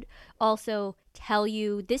I would also tell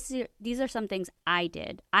you these are some things I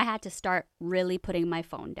did. I had to start really putting my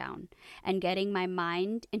phone down and getting my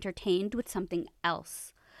mind entertained with something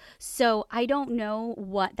else. So I don't know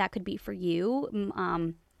what that could be for you.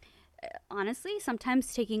 Honestly,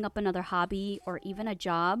 sometimes taking up another hobby or even a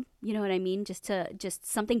job, you know what I mean? Just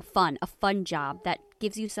something fun, a fun job that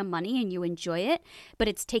gives you some money and you enjoy it, but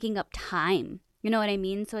it's taking up time. You know what I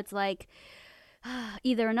mean? So it's like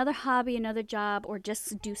either another hobby, another job, or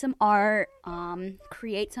just do some art,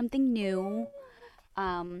 create something new.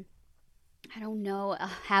 I don't know,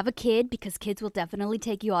 have a kid because kids will definitely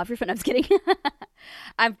take you off your phone. I'm just kidding.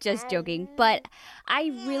 I'm just joking. But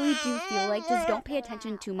I really do feel like just don't pay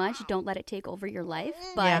attention too much. Don't let it take over your life.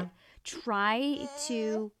 But try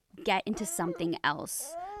to get into something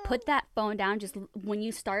else. Put that phone down. Just when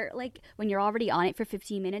you start, like when you're already on it for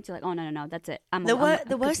 15 minutes, you're like, oh, no, that's it.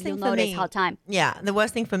 The worst thing for me, how time. Yeah, the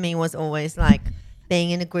worst thing for me was always like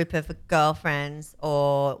being in a group of girlfriends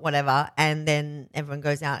or whatever, and then everyone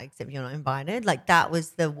goes out except you're not invited. Like that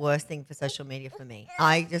was the worst thing for social media for me.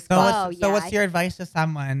 I just What's your advice to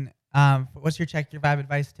someone? What's your check your vibe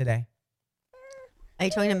advice today? Are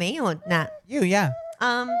you talking to me or Nat? You, yeah.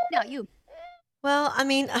 No, you. Well, I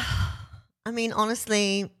mean,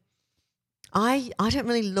 honestly, I don't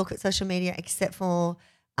really look at social media except for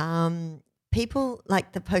people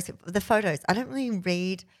like the photos. I don't really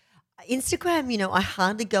read Instagram. You know, I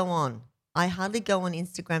hardly go on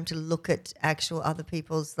Instagram to look at actual other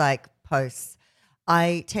people's like posts.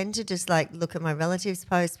 I tend to just like look at my relatives'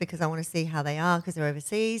 posts because I want to see how they are because they're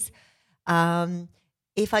overseas.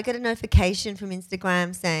 If I get a notification from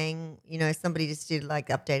Instagram saying, you know, somebody just did like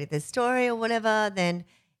updated their story or whatever, then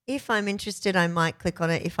if I'm interested, I might click on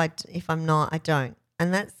it. If I'm not, I don't.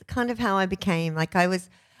 And that's kind of how I became. Like I was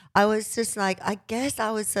just like, I guess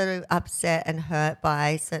I was sort of upset and hurt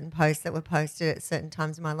by certain posts that were posted at certain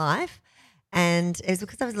times in my life. And it was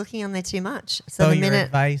because I was looking on there too much. So your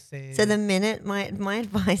advice is? So the minute, my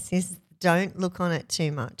advice is don't look on it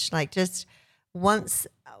too much. Like just once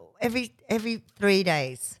every 3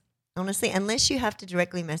 days, Honestly, unless you have to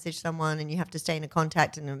directly message someone and you have to stay in a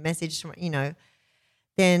contact and a message,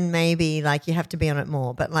 then maybe like you have to be on it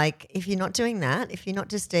more. But like if you're not doing that, if you're not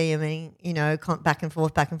just DMing, back and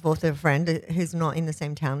forth with a friend who's not in the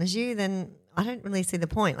same town as you, then I don't really see the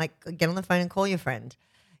point. Like get on the phone and call your friend,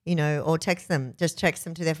 or text them, just text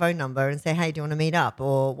them to their phone number and say, hey, do you want to meet up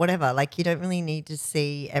or whatever? Like you don't really need to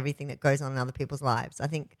see everything that goes on in other people's lives. I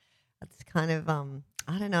think that's kind of,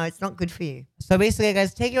 I don't know, it's not good for you. So basically,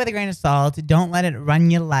 guys, take it with a grain of salt. Don't let it run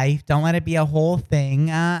your life. Don't let it be a whole thing.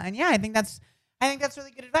 And yeah, I think that's really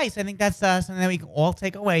good advice. I think that's something that we can all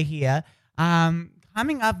take away here.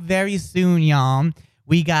 Coming up very soon, y'all,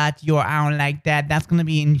 we got your Hour Like That. That's going to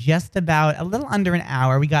be in just about a little under an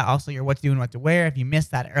hour. We got also your What to Do and What to Wear. If you missed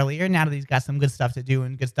that earlier, Natalie's got some good stuff to do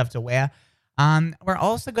and good stuff to wear. We're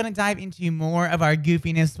also going to dive into more of our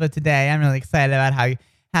goofiness for today. I'm really excited about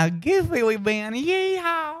how goofy we've been.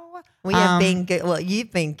 Yeehaw! We have been good. Well,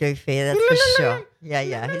 you've been goofy, that's for sure.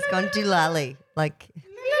 Yeah. He's gone doolally. Like,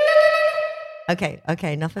 okay,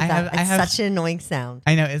 enough of that. It's such an annoying sound.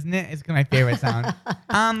 I know, isn't it? It's my favorite sound.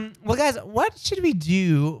 Well, guys, what should we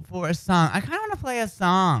do for a song? I kind of want to play a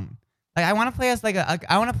song. Like, I want to play us like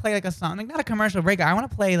I want to play like a song, like not a commercial break. I want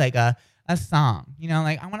to play like a song.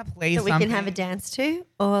 Like I want to play something. So we can have a dance too,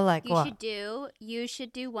 or like what? You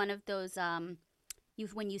should do one of those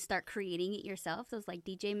when you start creating it yourself, those like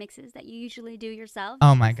DJ mixes that you usually do yourself.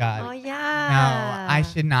 Oh my God. Oh yeah. No, I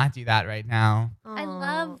should not do that right now. I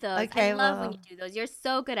love those. Okay, I love when you do those. You're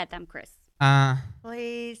so good at them, Chris.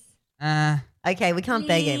 Please. Uh, Okay, we can't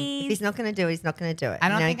beg him. If he's not going to do it, he's not going to do it. I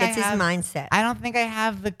don't think that's I his have, mindset. I don't think I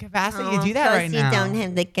have the capacity to do that right now. You don't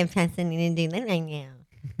have the capacity to do that right now.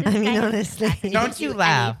 I mean, honestly. Don't you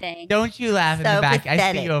laugh. Anything. Don't you laugh in So the back. pathetic.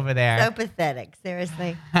 I see you over there. So pathetic,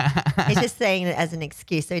 seriously. He's just saying it as an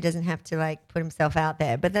excuse so he doesn't have to like put himself out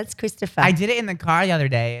there. But that's Christopher. I did it in the car the other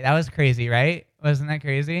day. That was crazy, right? Wasn't that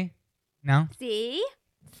crazy? No? See?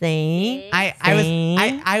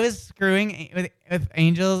 I was screwing with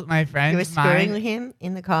Angel, my friend. You were screwing with him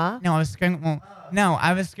in the car? No, I was screwing. Well, no,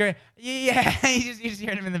 I was screwing. Yeah, you just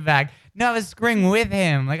heard him in the back. No, I was screwing with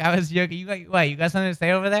him. Like I was joking. You got something to say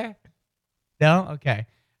over there? No? Okay.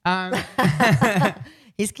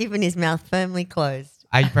 He's keeping his mouth firmly closed.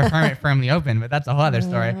 I prefer it firmly open, but that's a whole other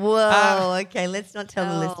story. Whoa. Okay, let's not tell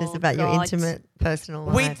the listeners about your intimate, personal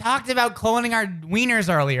life. We talked about cloning our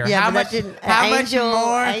wieners earlier. Yeah, how but much? that How Angel, much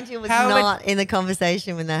more? Angel was not in the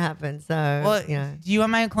conversation when that happened. So, Well, do you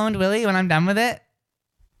want my cloned Willy when I'm done with it?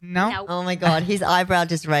 No. Oh my God, his eyebrow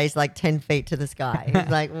just raised like 10 feet to the sky. He's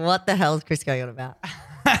like, what the hell is Chris going on about?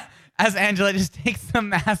 As Angela just takes a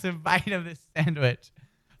massive bite of this sandwich.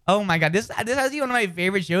 Oh my God, this has to be one of my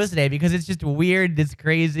favorite shows today because it's just weird, it's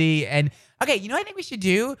crazy. And okay, you know what I think we should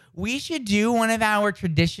do? We should do one of our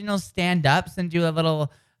traditional stand-ups and do a little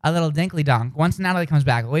dinkly donk. Once Natalie comes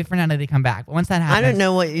back, we'll wait for Natalie to come back. But once that happens, I don't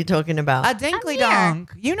know what you're talking about. A dinkly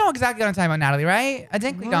donk. You know exactly what I'm talking about, Natalie, right? A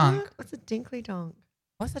dinkly donk. What's a dinkly donk?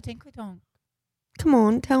 What's a dinkly donk? Come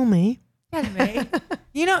on, tell me. Tell me. Natalie,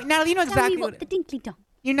 you know Tell exactly me what the dinkly donk.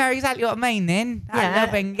 You know exactly what I mean then. I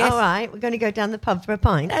love English. All right, we're going to go down the pub for a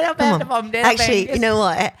pint. I love Come the on. pub, then, Actually, English. you know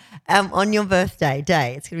what? On your birthday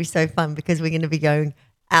day, it's going to be so fun because we're going to be going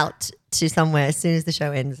out to somewhere as soon as the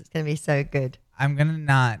show ends. It's going to be so good. I'm going to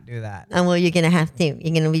not do that. And well, you're going to have to. You're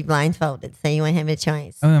going to be blindfolded, so you won't have a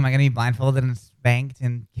choice. Oh, am I going to be blindfolded and spanked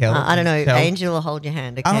and killed? I don't know. So- Angel will hold your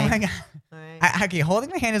hand, okay? Oh my God. All right. Okay, holding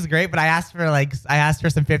my hand is great, but I asked for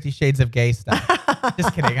some 50 Shades of Gay stuff.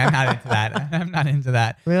 Just kidding. I'm not into that. I'm not into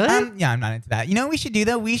that. Really? Yeah, I'm not into that. You know what we should do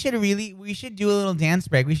though? We should do a little dance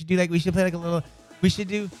break. We should do we should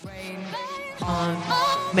do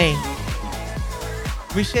On me.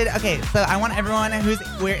 We should. Okay, so I want everyone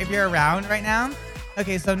if you're around right now.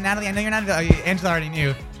 Okay, so Natalie, I know you're not. Angela already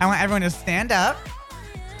knew. I want everyone to stand up,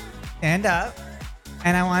 and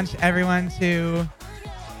I want everyone to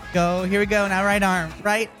go. Here we go. Now, right arm,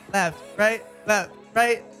 right, left, right, left,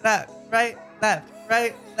 right, left, right, left,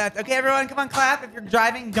 right, left. Okay, everyone, come on, clap. If you're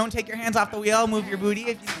driving, don't take your hands off the wheel. Move your booty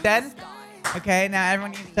if you said. Okay, now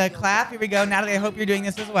everyone needs to clap. Here we go. Natalie, I hope you're doing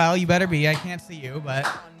this as well. You better be. I can't see you, but.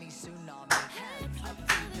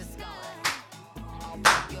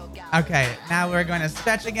 Okay, now we're going to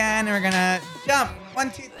stretch again, and we're going to jump. 1,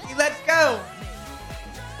 2, 3, let's go.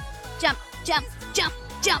 Jump, jump, jump,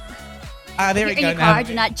 jump. There we In go. your car,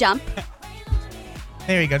 do not jump.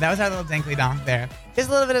 There we go. That was our little dinkly donk there. Just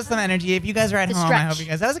a little bit of some energy. If you guys are at The home, I stretch. hope you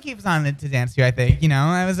guys. That was a cute song to dance to, I think.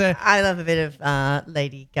 That was I love a bit of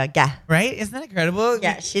Lady Gaga. right? Isn't that incredible?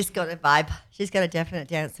 Yeah, she's got a vibe. She's got a definite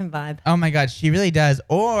dancing vibe. Oh my God, she really does.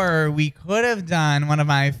 Or we could have done one of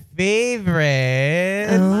my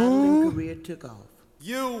favorites. Oh. Career took off.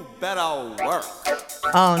 You better work.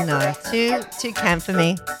 Oh no, too camp for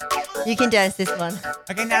me. You can dance this one.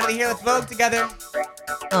 Okay, Natalie, here, let's vogue together.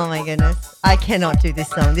 Oh my goodness. I cannot do this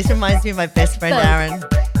song. This reminds me of my best friend, Vogue. Aaron.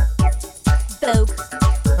 Vogue.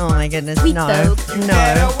 Oh my goodness. We no. vogue.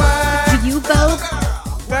 No. Do you vogue?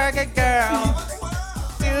 Work it, girl.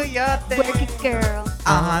 Do your thing. Work it, girl.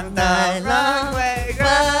 On the runway, girl.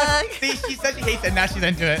 Work. See, she said she hates it. Now she's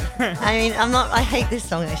into it. I mean, I hate this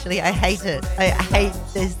song actually. I hate it. I hate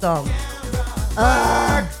this song.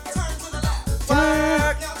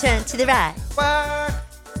 Work. Turn to the right. Work.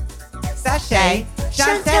 Sashay.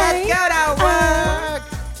 Shante, let's go to work.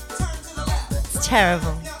 It's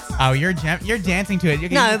terrible. Oh, you're dancing to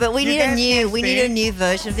it. No, but we You're need dancing, a new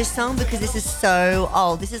version of this song because this is so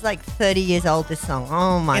old. This is like 30 years old, this song.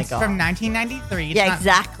 Oh my It's God. from 1993. It's Yeah, not-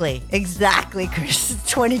 exactly, Chris. It's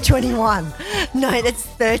 2021. No, that's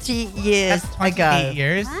 30 years That's 28 ago.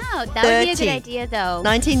 years. Wow, that would be a 30. good idea, though.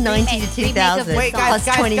 1990 to Remake of 2000. this Wait, song. guys,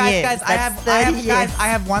 Plus 20 years. I That's have 30 years. guys, I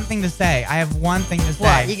have one thing to say.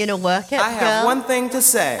 What, you gonna work it, I have girl? one thing to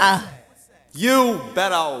say. You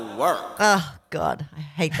better work. Oh, God. I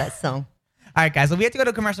hate that song. All right, guys. So we have to go to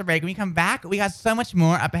a commercial break. When we come back, we got so much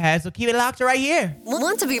more up ahead. So keep it locked right here.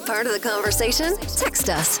 Want to be part of the conversation? Text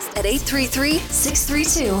us at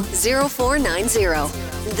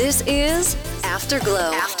 833-632-0490. This is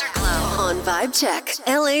Afterglow. Afterglow on Vibe Check,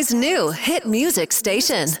 LA's new hit music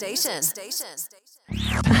station.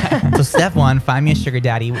 So step one, find me a sugar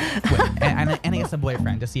daddy and I guess a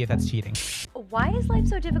boyfriend to see if that's cheating. Why is life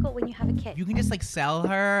so difficult when you have a kid? You can just like sell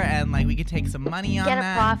her and like we could take some money on Get a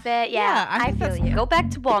that. profit. Yeah, I I think feel that's- you. Go back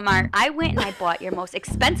to Walmart. I went and I bought your most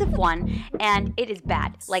expensive one, and it is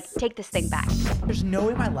bad. Like, take this thing back. There's no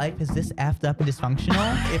way my life is this effed up and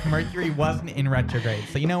dysfunctional if Mercury wasn't in retrograde.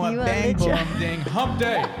 So you know what? You are Bang, legit. boom, ding, hump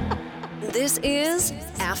day. This is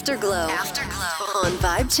Afterglow. Afterglow on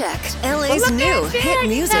Vibe Check, LA's new hit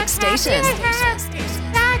music station.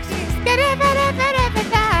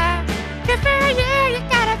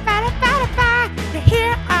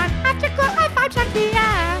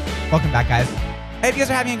 Welcome back, guys. I hope you guys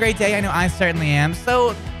are having a great day. I know I certainly am.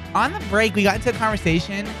 So on the break, we got into a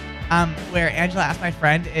conversation where Angela asked my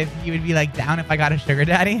friend if he would be like down if I got a sugar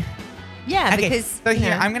daddy. Yeah, Okay, because so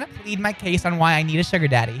here I'm gonna plead my case on why I need a sugar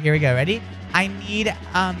daddy. Here we go. Ready? I need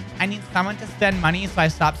someone to spend money, so I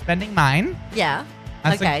stop spending mine. Yeah.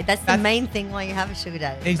 That's Okay, the- that's the that's- main thing why you have a sugar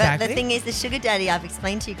daddy. Exactly. But the thing is, the sugar daddy, I've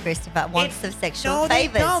explained to you, Christopher, wants some sexual No, they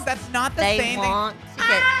favors. don't. That's not the They same want to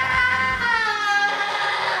get.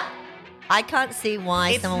 I can't see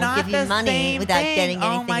why It's someone would not give you the money same without thing. getting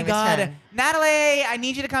anything Oh my in God. return. Natalie, I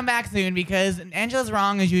need you to come back soon because Angela's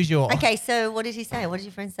wrong as usual. Okay, so what did he say? What did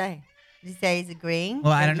your friend say? Did he say he's agreeing?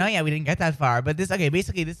 Well, I don't know yet. We didn't get that far. But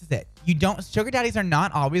basically, this is it. Sugar daddies are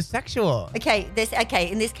not always sexual. Okay,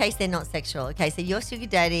 in this case, they're not sexual. Okay, so your sugar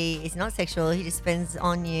daddy is not sexual. He just spends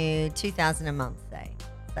on you $2,000 a month, say.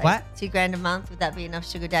 So What? $2,000 a month. Would that be enough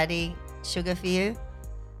sugar for you?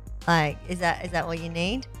 Like, is that what you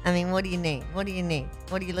need? I mean, what do you need? What do you need?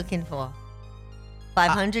 What are you looking for?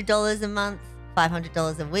 $500 a month?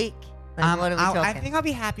 $500 a week? Like, what are we talking? I think I'll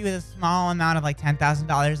be happy with a small amount of like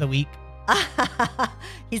 $10,000 a week.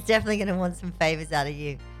 He's definitely going to want some favors out of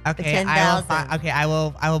you. Okay, For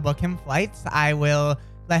 $10,000. I will book him flights. I will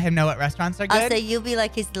let him know what restaurants are good. Oh, so you'll be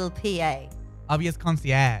like his little PA. I'll be his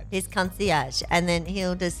concierge. His concierge, and then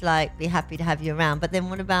he'll just like be happy to have you around. But then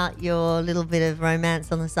what about your little bit of romance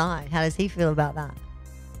on the side? How does he feel about that?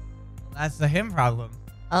 That's a him problem.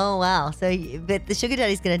 Oh wow! But the sugar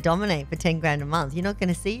daddy's going to dominate for $10,000 a month. You're not going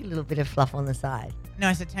to see a little bit of fluff on the side. No,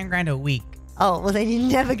 I said $10,000 a week. Oh well, then you're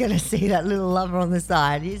never going to see that little lover on the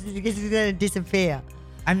side. He's going to disappear.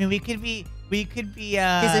 I mean, we could be.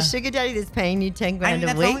 There's a sugar daddy that's paying you $10,000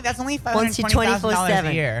 a week. That's only wants you $520,000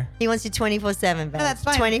 a year. He wants you 24/7, babe. No, that's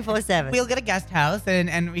fine. 24/7. We'll get a guest house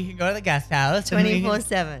and we can go to the guest house. and we can-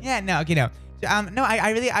 24/7. Yeah, no, okay, no. No,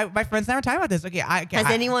 I my friends and I were talking about this. Okay, Has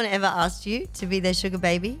anyone ever asked you to be their sugar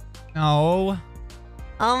baby? No.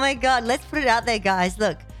 Oh my God, let's put it out there, guys.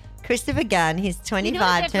 Look, Christopher Gunn, he's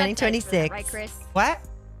 25, turning 26. Right, Chris? What?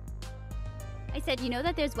 I said, you know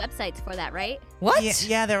that there's websites for that, right? What?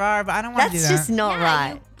 Yeah, there are, but I don't want to do That's that. just not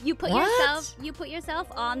yeah, right. You put What? yourself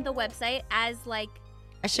on the website as like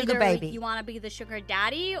A sugar either baby. You want to be the sugar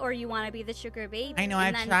daddy or you want to be the sugar baby. I know,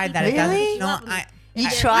 and I've then tried that. people It doesn't. Really? No, love them. You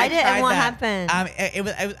I tried it, and what that. happened?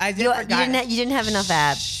 I did You forgot. didn't have enough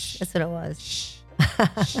abs. That's what it was.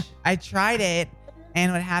 I tried it,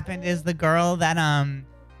 and what happened is the girl that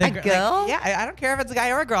A girl? yeah, I don't care if it's a guy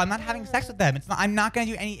or a girl. I'm not having sex with them. It's not. I'm not gonna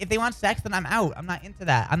do any. If they want sex, then I'm out. I'm not into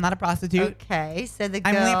that. I'm not a prostitute. Okay, so the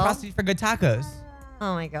girl. I'm only a prostitute for good tacos.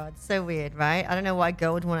 Oh my God, so weird, right? I don't know why a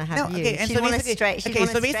girl would want to have No, you. okay, and She'd so want a basically, straight. She'd okay,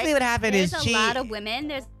 want so a basically straight. what happened There's is a lot of women.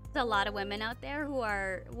 There's a lot of women out there who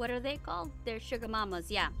are, what are they called? They're sugar mamas.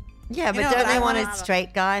 Yeah. Yeah, but know, don't but they I want a wanna-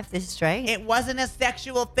 straight guy if they're straight? It wasn't a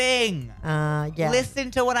sexual thing. Yeah. Listen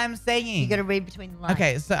to what I'm saying. You got to read between the lines.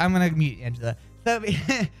 Okay, so I'm gonna mute Angela. So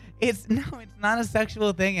it's not a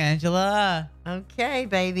sexual thing, Angela. Okay,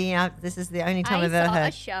 baby. This is the only time I I've ever saw heard.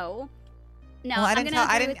 a show. No, Well, I I'm didn't gonna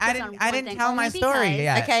tell. I agree didn't. with I this didn't. on I one didn't thing, tell only my story because-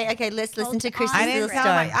 yet. Okay, let's listen to Hold Chris's on. I didn't little tell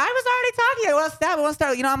story. my. I was already talking. I want to stab. I want to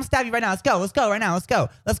start. You know, I'm gonna stab you right now. Let's go. Let's go right now. Let's go.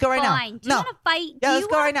 Let's go right Fine. now. Do you want to fight? Yeah, Do let's you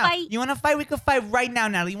go wanna right now. fight? You want to fight? We can fight right now,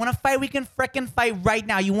 Natalie. You want to fight? We can frickin' fight right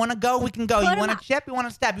now. You want to go? We can go. Put You 'em want to up. chip? You want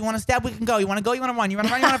to stab? You want to stab? We can go. You want to go? You want to run? You want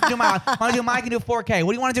to run? You want to do my? Want to do my? I can do 4K.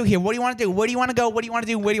 What do you want to do here? What do you want to do? Where do you want to go? What do you want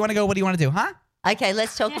to do? Where do you want to go? What do you want to do? Huh? Okay,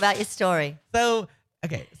 let's talk about your story. So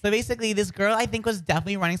basically, this girl I think was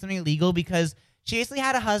definitely running something illegal because she basically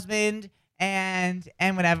had a husband and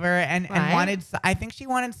whatever and Right. wanted. I think she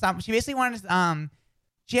wanted some. She basically wanted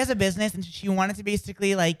She has a business and she wanted to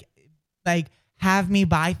basically like have me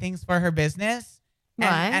buy things for her business and,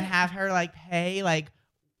 Right. and have her like pay like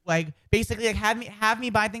basically like have me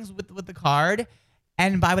buy things with the card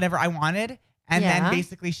and buy whatever I wanted and Yeah. then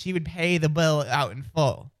basically she would pay the bill out in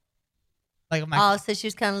full. Like my Oh, so she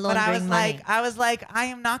was kind of but laundering money. I was like, I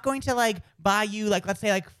am not going to like buy you like let's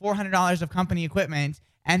say like $400 of company equipment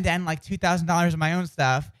and then like $2,000 of my own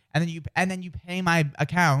stuff and then you pay my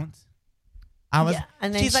account. I was. Yeah,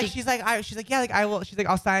 and then she's like yeah, like I will. She's like,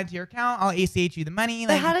 I'll sign it to your account. I'll ACH you the money.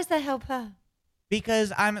 But Like, how does that help her?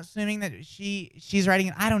 because I'm assuming that she's writing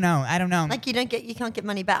it. I don't know. Like you can't get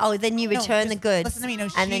money back. Oh, then you No, return the just goods. Listen to me. No,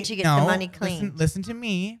 and then she gets the money clean. Listen to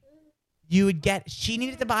me. You would get. She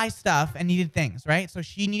needed to buy stuff and needed things, right? So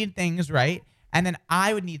she needed things, right? And then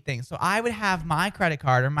I would need things. So I would have my credit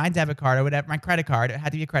card or my debit card or whatever. My credit card. It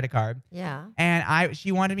had to be a credit card. Yeah. And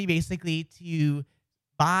she wanted me basically to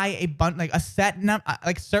buy a bunch, like a set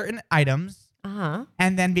like certain items. Uh-huh.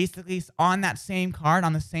 And then basically on that same card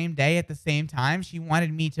on the same day at the same time, she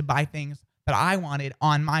wanted me to buy things that I wanted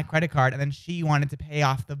on my credit card. And then she wanted to pay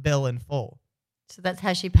off the bill in full. So that's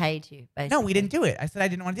how she paid you, basically. No, we didn't do it. I said I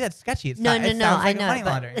didn't want to do that. It's sketchy. It's No, not, it no. sounds like I know. money but-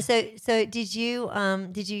 laundering. So did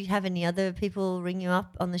you have any other people ring you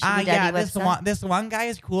up on the Sugar Daddy Yeah, website? this one guy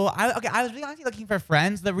is cool. I was really honestly looking for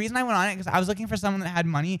friends. The reason I went on it because I was looking for someone that had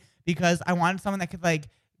money because I wanted someone that could like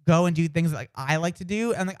go and do things that like I like to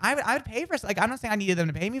do and like I would pay for like I'm not saying I needed them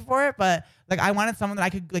to pay me for it, but like I wanted someone that I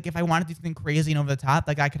could like if I wanted to do something crazy and over the top,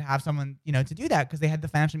 like I could have someone to do that because they had the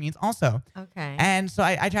financial means also. Okay. And so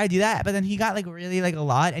I tried to do that, but then he got like really like a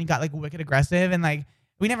lot and got like wicked aggressive and like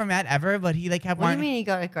we never met ever, but he like kept What do you wanting. mean he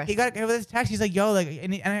got aggressive? He got with his text. He's like, "Yo, like,"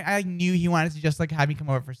 and I like, knew he wanted to just like have me come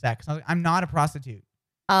over for sex. I was like, "I'm not a prostitute,"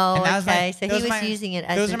 Oh, And that was, okay. like, So he those was are my- using it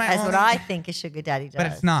those as are my what only- I think a sugar daddy does. but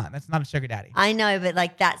it's not. That's not a sugar daddy. I know, but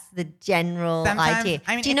like that's the general Sometimes- idea.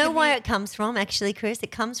 I mean, Do you it know could where be- it comes from, actually, Chris?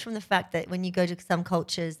 It comes from the fact that when you go to some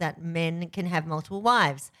cultures that men can have multiple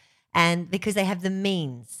wives and because they have the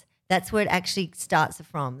means. That's where it actually starts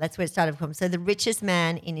from. That's where it started from. So the richest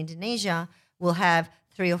man in Indonesia will have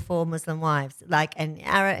 3 or 4 Muslim wives, like in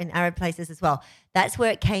Arab places as well. That's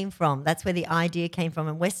where it came from. That's where the idea came from.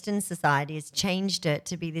 And Western society has changed it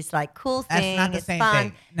to be this like cool That's thing. not the it's same fun.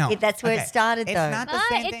 thing. No. That's where Okay. it started, It's though. not the But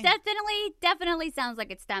same it thing. definitely sounds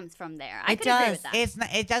like it stems from there. I It could agree does. with that. It's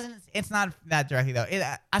not. It doesn't. It's not that directly though.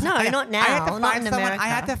 No, not now, I had to not find in someone. America. I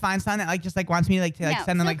had to find someone that like just like wants me to No.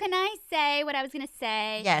 send them So like. can I say what I was gonna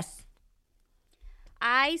say? Yes.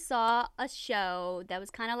 I saw a show that was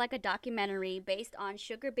kind of like a documentary based on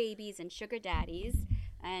sugar babies and sugar daddies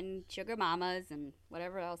and sugar mamas and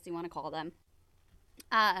whatever else you want to call them.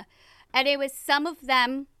 And it was some of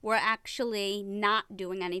them were actually not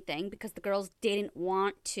doing anything because the girls didn't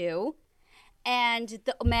want to. And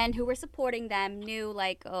the men who were supporting them knew,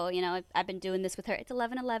 like, oh, I've been doing this with her. It's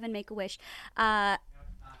 11/11, make a wish. And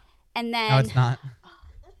then, No, it's not.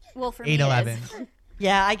 well, for me, it 8/11. is.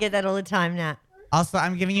 Yeah, I get that all the time, Nat. Also,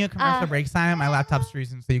 I'm giving you a commercial break sign. My laptop's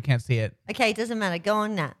freezing, so you can't see it. Okay, it doesn't matter. Go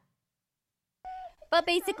on, Nat. But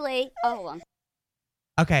basically, hold on.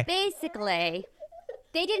 Okay. Basically,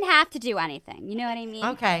 they didn't have to do anything. You know what I mean?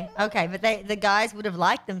 Okay, but the guys would have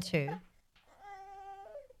liked them to,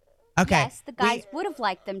 Okay. Yes, the guys would have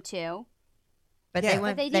liked them to, but Yeah. they but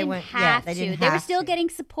weren't. they didn't weren't. have Yeah, they to. didn't They were have still to. getting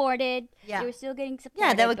supported. Yeah. They were still getting supported.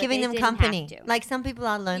 Yeah, they were but giving them didn't have company. to. Like some people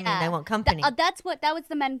are lonely and they want Th- company. that's what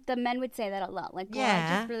the men would say that a lot. Like, well, I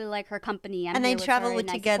Yeah. just really like her company. I'm and they here with travel her with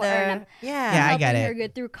and I support her and together. I'm Yeah. Yeah, I helping get her it.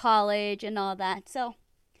 get through college and all that. So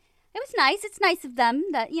it was nice. It's nice of them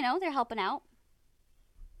that they're helping out.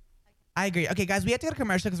 I agree. Okay, guys, we have to go to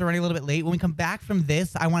commercial because we're running a little bit late. When we come back from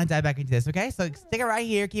this, I want to dive back into this, okay? So stick it right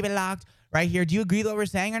here. Keep it locked right here. Do you agree with what we're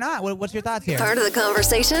saying or not? What's your thoughts here? Part of the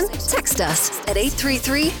conversation? Text us at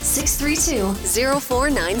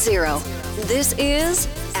 833-632-0490. This is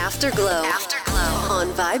Afterglow. Afterglow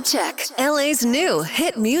on Vibe Check, LA's new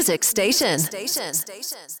hit music station. This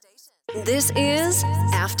is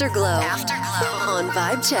Afterglow. On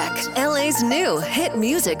Vibe Check, LA's new hit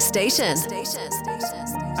music station.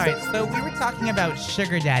 All right, so we were talking about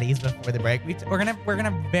sugar daddies before the break. We're gonna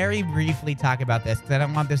very briefly talk about this because I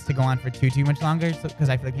don't want this to go on for too much longer. Because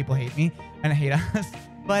I feel like people hate me and hate us.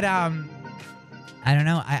 But I don't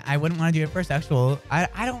know. I wouldn't want to do it for sexual.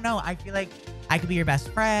 I don't know. I feel like I could be your best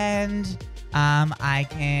friend. I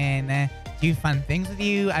can do fun things with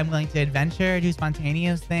you. I'm willing to adventure, do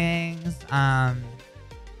spontaneous things.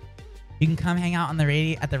 You can come hang out on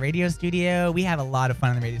the at the radio studio. We have a lot of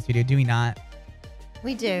fun in the radio studio, do we not?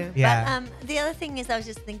 We do. Yeah. But the other thing is, I was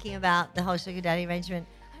just thinking about the whole sugar daddy arrangement.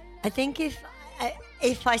 I think if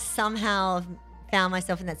I somehow found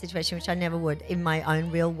myself in that situation, which I never would in my own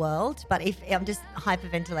real world, but if I'm just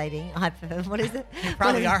hyperventilating, what is it? You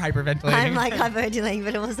probably are hyperventilating. I'm like hyperventilating,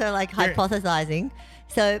 but also like hypothesizing.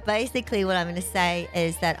 So basically what I'm going to say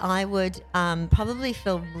is that I would probably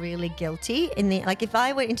feel really guilty if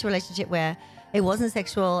I went into a relationship where it wasn't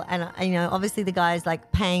sexual and, obviously the guy's like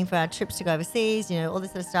paying for our trips to go overseas, all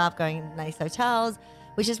this sort of stuff, going in nice hotels,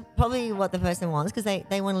 which is probably what the person wants because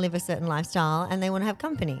they want to live a certain lifestyle and they want to have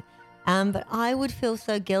company. But I would feel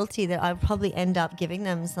so guilty that I would probably end up giving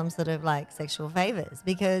them some sort of like sexual favors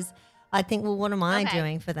because I think, well, what am I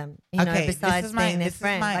doing for them? Besides being their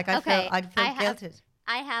friend. I'd feel guilted.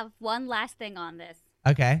 I have one last thing on this.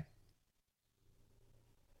 Okay.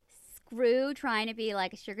 Screw trying to be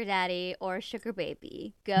like a sugar daddy or a sugar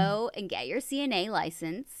baby. Go and get your CNA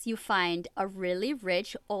license. You find a really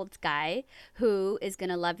rich old guy who is going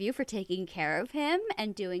to love you for taking care of him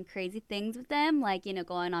and doing crazy things with him, like,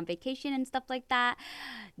 going on vacation and stuff like that.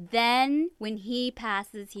 Then when he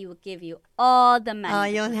passes, he will give you all the money. Oh,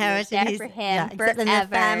 you'll inherit it for him forever. The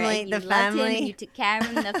family, you loved him, and you took care of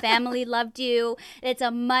him. The family loved you. It's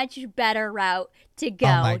a much better route to go.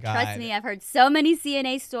 Oh my God. Trust me, I've heard so many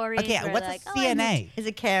CNA stories. Okay, what's a CNA? Is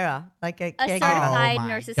a carer, like a caregiver. Certified Oh my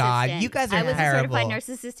nurse God, assistant. you guys are I was terrible. a certified nurse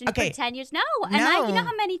assistant Okay. for 10 years. No, and you know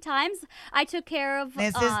how many times I took care of.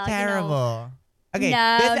 This is terrible. Okay,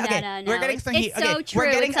 No, no. We're getting It's some heat. so Okay, true.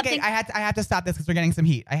 we're getting. It's Okay, something- I have to stop this because we're getting some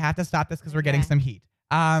heat. Getting some heat.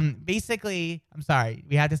 Basically, I'm sorry.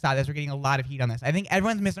 We had to stop this. We're getting a lot of heat on this. I think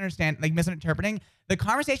everyone's misinterpreting. The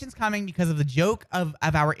conversation's coming because of the joke of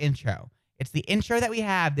our intro. It's the intro that we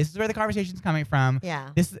have. This is where the conversation's coming from. Yeah.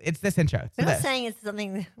 It's this intro. We're not saying it's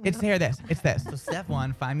something. It's this. It's this. So step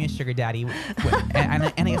one, find me a sugar daddy and I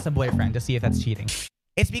guess a boyfriend to see if that's cheating.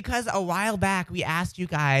 It's because a while back we asked you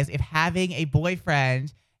guys if having a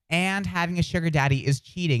boyfriend and having a sugar daddy is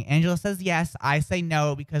cheating. Angela says yes. I say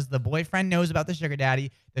no because the boyfriend knows about the sugar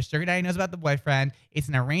daddy. The sugar daddy knows about the boyfriend. It's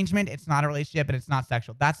an arrangement. It's not a relationship, and it's not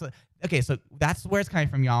sexual. Okay, so that's where it's coming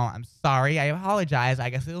from, y'all. I'm sorry. I apologize. I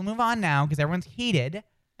guess we'll move on now because everyone's heated.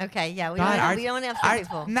 Okay, yeah, we God, don't want to upset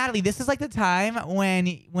people. Natalie, this is like the time when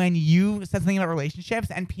you said something about relationships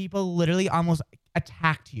and people literally almost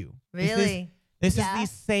attacked you. Really? This Yeah. is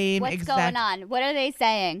the same What's exact. going on? What are they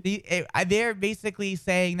saying? They're basically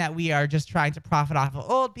saying that we are just trying to profit off of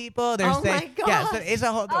old people. They're Oh saying, my yeah, so God. it's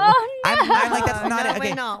a whole. Oh, no. I'm like, that's not No, it. Okay,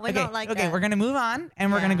 we're not. We're okay, not like okay, that. we're gonna move on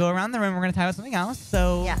and we're Yeah. gonna go around the room. We're gonna talk about something else.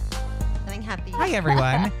 So, Yeah, something happy. hi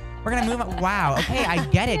everyone. We're gonna move on. Wow. Okay, I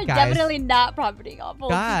get it, You're guys. definitely not profiting off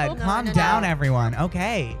old God, people. calm no. down, everyone.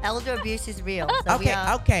 Okay. Elder abuse is real. So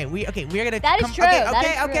Okay, we're gonna. That is true. Okay, That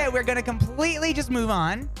is okay, true. we're gonna completely just move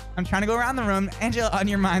on. I'm trying to go around the room. Angela, on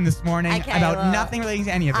your mind this morning Okay, about well, nothing relating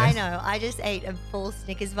to any of this. I know. I just ate a full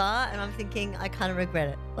Snickers bar, and I'm thinking I kind of regret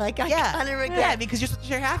it. Like I Yeah, kind of regret. yeah, because you're supposed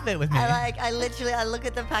to share half of it with me. I look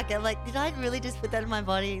at the packet. I'm like, did I really just put that in my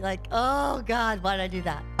body? Like, oh God, why did I do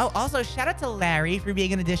that? Oh, also shout out to Larry for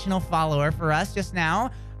being an additional follower for us just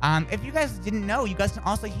now. If you guys didn't know, you guys can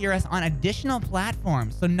also hear us on additional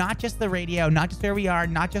platforms. So not just the radio, not just where we are,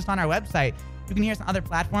 not just on our website. You can hear us on other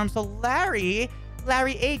platforms. So Larry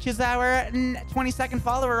H is our 22nd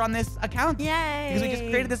follower on this account. Yay! Because we just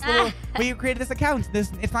created this we created this account.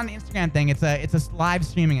 It's not an Instagram thing. It's a live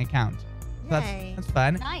streaming account. So Yay. that's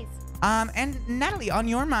fun. Nice. And Natalie, on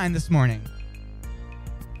your mind this morning.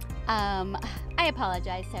 I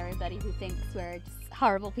apologize to everybody who thinks we're just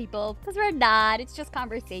horrible people because we're not. It's just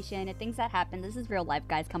conversation and things that happen. This is real life,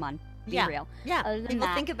 guys. Come on, be Yeah. real. Yeah, Other than people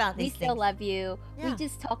that, think about we these still things. love you. Yeah. We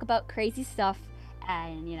just talk about crazy stuff,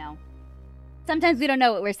 and sometimes we don't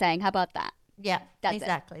know what we're saying. How about that? Yeah, That's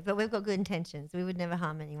exactly. But we've got good intentions. We would never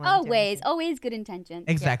harm anyone. Always good intentions.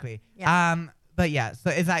 Exactly. Yeah. But yeah, so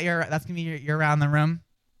is that that's gonna be your around the room?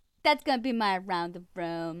 That's gonna be my around the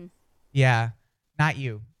room. Yeah. Not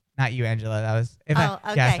you, Angela. That was. Okay,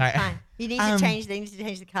 yeah, sorry. fine. You need to change. They need to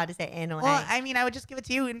change the card to say N or Well, A. I mean, I would just give it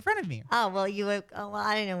to you in front of me. Oh well, you were. Oh well,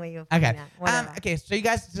 I don't know where you were. Okay. Whatever. Okay. So you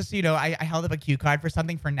guys, just so you know, I held up a cue card for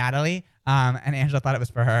something for Natalie. And Angela thought it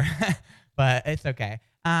was for her, but it's okay.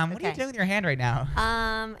 What are you Okay. doing with your hand right now?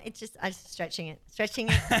 I'm just stretching it, just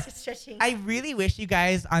stretching. I really wish you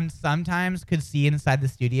guys on sometimes could see inside the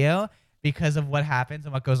studio because of what happens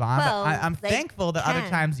and what goes on. Well, but I'm they thankful that other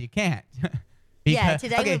can. times you can't. Yeah,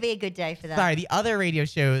 today will be a good day for that. Sorry, the other radio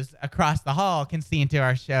shows across the hall can see into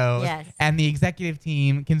our show. Yes. And the executive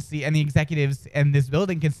team can see, and the executives in this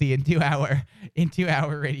building can see into our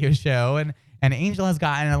radio show. And Angel has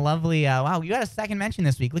gotten a lovely, wow, you got a second mention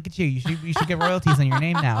this week. Look at you. You should get royalties on your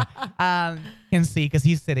name now. Can see because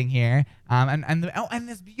he's sitting here. And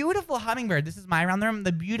this beautiful hummingbird. This is my around the room.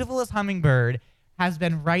 The beautifulest hummingbird has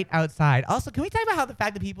been right outside. Also, can we talk about how the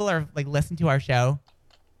fact that people are like listening to our show?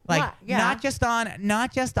 Like What? Yeah. not just on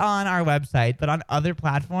our website, but on other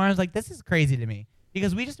platforms. Like this is crazy to me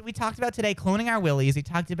because we talked about today cloning our willies. We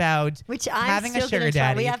talked about Which I'm having a still sugar gonna try.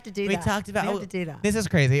 daddy. We have to do We that. talked about We have to do that. This is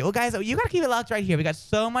crazy. Well, guys, you gotta keep it locked right here. We got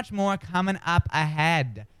so much more coming up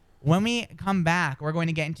ahead. When we come back, we're going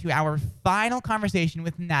to get into our final conversation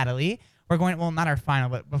with Natalie. We're going, well, not our final,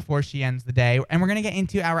 but before she ends the day. And we're going to get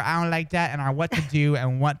into our I don't like that and our what to do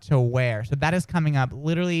and what to wear. So that is coming up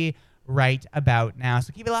literally right about now.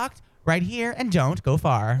 So keep it locked right here and don't go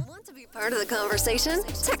far. Want to be part of the conversation?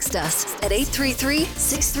 Text us at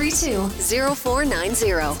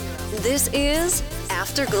 833-632-0490. This is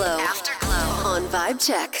Afterglow. On Vibe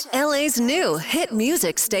Check, LA's new hit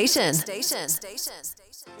music station. This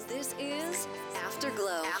is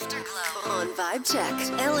Afterglow. On Vibe Check,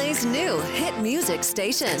 LA's new hit music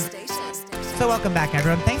station. So welcome back,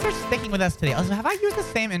 everyone. Thanks for sticking with us today. Also, have I used the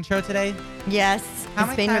same intro today? Yes, How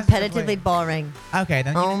it's many been times have we- repetitively boring. Okay,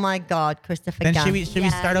 then. Oh my God, Christopher Then Gunn. should we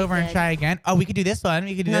start you over and did. try again? Oh, we could do this one.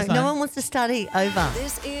 We could do No, this one. no one wants to start it over.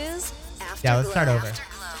 This is Afterglow. Yeah, let's start over.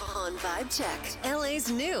 On Vibe Check,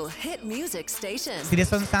 LA's new hit music station. See,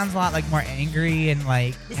 this one sounds a lot like more angry and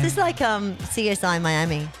like. This is like CSI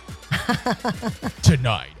Miami.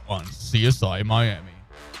 Tonight on CSI Miami,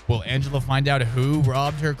 will Angela find out who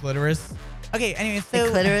robbed her clitoris? Okay, anyway, The so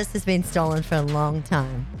clitoris has been stolen for a long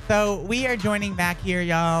time. we are joining back here,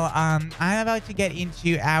 y'all. I'm about to get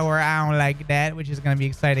into our I don't like that, which is gonna be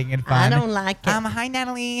exciting and fun. I don't like it. Hi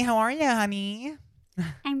Natalie, how are you, honey?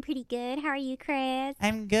 I'm pretty good. How are you, Chris?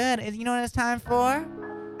 I'm good. You know what it's time for?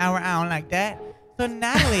 Our I don't like that. So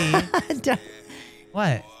Natalie,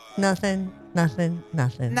 what? Nothing.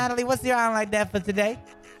 Natalie, what's your I don't like that for today?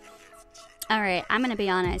 All right, I'm going to be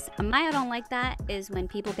honest. My I don't like that is when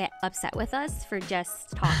people get upset with us for just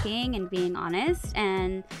talking and being honest.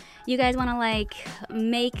 And you guys want to like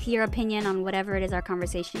make your opinion on whatever it is our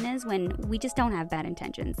conversation is when we just don't have bad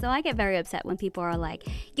intentions. So I get very upset when people are like,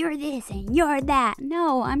 you're this and you're that.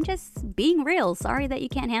 No, I'm just being real. Sorry that you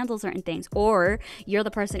can't handle certain things. Or you're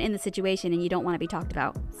the person in the situation and you don't want to be talked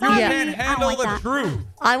about. Sorry, Yeah. I don't like that. truth.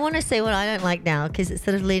 I want to say what I don't like now because it's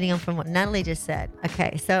sort of leading on from what Natalie just said.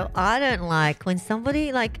 Okay, so I don't like when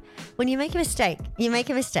somebody when you make a mistake. You make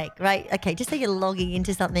a mistake, right? Okay, just say you're logging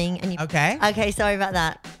into something and you. Okay. Okay, sorry about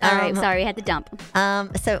that. All right, sorry, I had to dump.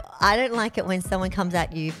 So I don't like it when someone comes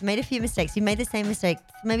at you. You've made a few mistakes. You made the same mistake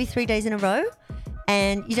maybe 3 days in a row,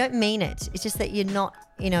 and you don't mean it. It's just that you're not,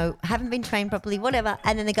 haven't been trained properly, whatever.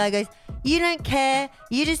 And then the guy goes, "You don't care.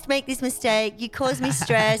 You just make this mistake. You cause me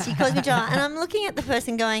stress. You cause me drama." And I'm looking at the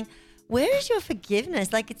person going, "Where is your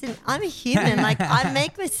forgiveness? Like I'm a human. Like I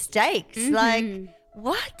make mistakes. Like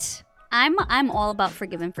what?" I'm all about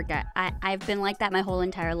forgive and forget. I've been like that my whole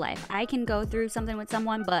entire life. I can go through something with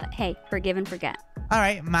someone, but hey, forgive and forget. All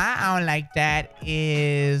right, my I don't like that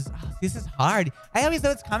is this is hard. I always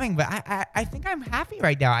know it's coming, but I think I'm happy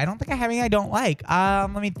right now. I don't think I have anything I don't like.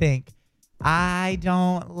 Let me think. I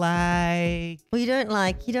don't like. Well, you don't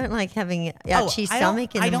like having itchy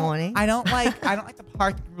stomach in the morning. I don't like the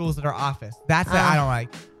parking rules at our office. That's what I don't like.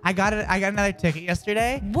 I got another ticket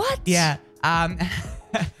yesterday. What? Yeah.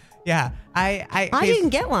 Yeah. I didn't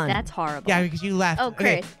get one. That's horrible. Yeah, because you left. Oh,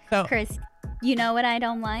 Chris. Okay, so Chris, you know what I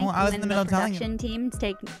don't like? Well, I was in When the middle of telling you. production teams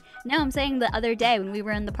take. No, I'm saying the other day when we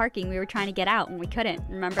were in the parking, we were trying to get out and we couldn't.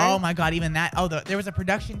 Remember? Oh my God, even that. Oh, there was a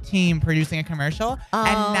production team producing a commercial,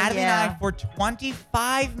 and Natalie and I, for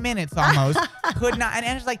 25 minutes almost, could not. And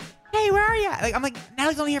Anna's like, "Hey, where are you?" Like, I'm like,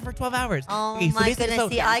 "Natalie's only here for 12 hours." Oh Okay, my goodness!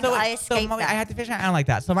 See, I escaped I that. had to finish. I don't like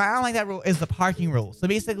that. So my I don't like that rule is the parking rule. So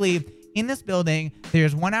basically, in this building,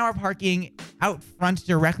 there's 1 hour parking out front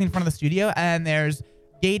directly in front of the studio, and there's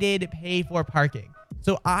gated pay for parking.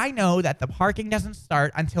 So I know that the parking doesn't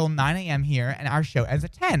start until 9 a.m. here, and our show ends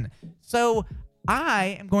at 10. So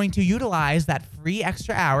I am going to utilize that free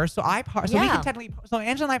extra hour. So I park. So we can technically. So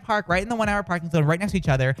Angela and I park right in the 1 hour parking zone, right next to each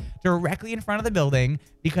other, directly in front of the building.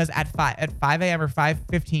 Because at 5 a.m. or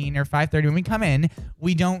 5:15 or 5:30 when we come in,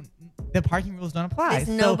 we don't. The parking rules don't apply. There's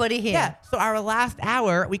nobody here. Yeah. So our last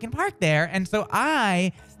hour, we can park there. And so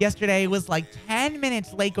I yesterday was like 10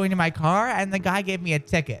 minutes late going to my car, and the guy gave me a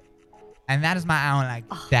ticket. And that is my hour like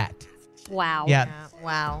that. Wow. Yeah.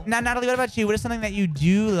 Wow. Now, Natalie, what about you? What is something that you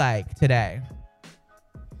do like today?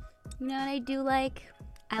 You know what I do like?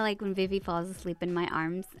 I like when Vivi falls asleep in my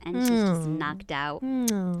arms and she's just knocked out.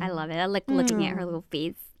 I love it. I like looking at her little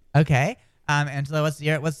face. Okay. Angela,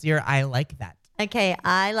 what's your I like that? Okay,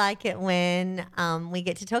 I like it when we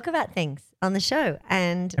get to talk about things on the show.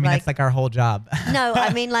 And I mean, that's like our whole job. No,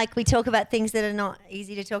 I mean, like we talk about things that are not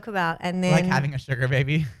easy to talk about. And then Like having a sugar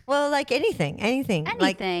baby. Well, like anything.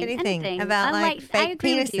 Like anything about like fake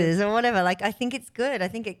penises or whatever. Like, I think it's good. I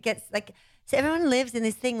think it gets like, so everyone lives in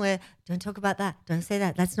this thing where don't talk about that. Don't say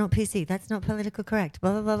that. That's not PC. That's not politically correct.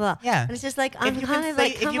 Blah, blah, blah, blah. Yeah. And it's just like, If I'm you kind can of say-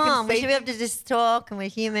 like, if come you can on. We say should be able to just talk and we're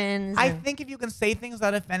humans. I and- think if you can say things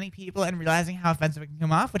without offending people and realizing how offensive it can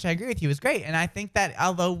come off, which I agree with you, is great. And I think that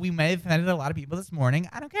although we may have offended a lot of people this morning,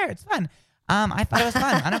 I don't care. It's fun. I thought it was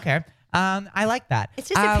fun. I don't care. I like that. It's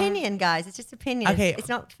just opinion, guys. It's just opinion. Okay. It's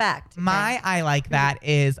not fact. Okay? My I like that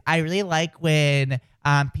is I really like when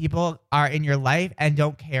people are in your life and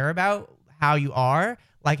don't care about how you are,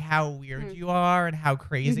 like how weird you are and how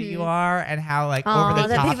crazy you are and how like over the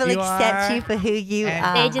that top people you accept are. you for who you And-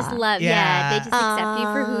 are. They just love, they just accept you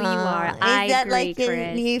for who you are. Is I that agree, like your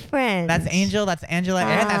Chris. new friend? That's Angel, that's Angela,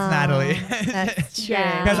 and that's Natalie. That's true.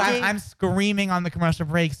 Yeah. Because Did you- I'm screaming on the commercial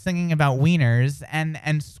break, singing about wieners and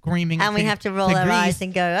screaming. and we have to roll our Grease. eyes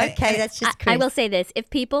and go, okay, that's just I will Chris. say this: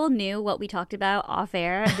 if people knew what we talked about off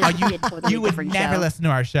air, this would be a totally You would different never show. listen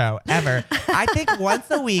to our show ever. I think once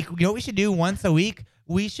a week, you know what we should do once a week?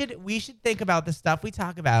 We should think about the stuff we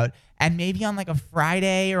talk about, and maybe on like a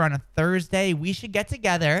Friday or on a Thursday, we should get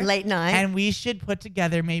together Late night. and we should put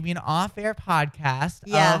together maybe an off-air podcast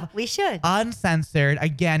Yeah, of we should. uncensored.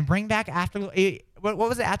 Again, bring back Afterglow. What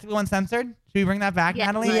was it? Afterglow Uncensored? Should we bring that back, Yeah,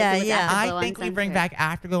 Natalie? Yeah, it was yeah. Afterglow I think we bring Uncensored. back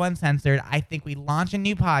Afterglow Uncensored. I think we launch a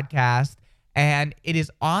new podcast, and it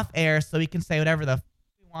is off air, so we can say whatever the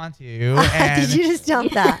we want to. And Did you just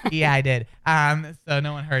dump that? yeah, I did. So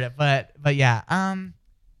no one heard it, but yeah.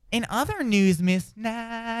 In other news, Miss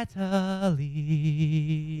Natalie.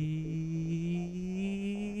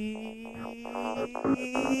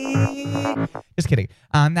 Just kidding.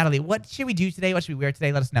 Natalie, what should we do today? What should we wear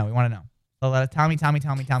today? Let us know. We want to know. So tell me. So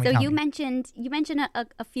tell you me. mentioned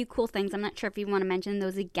a few cool things. I'm not sure if you want to mention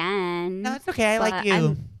those again. No, it's okay. I like but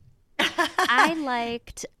you.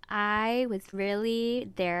 I was really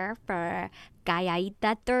there for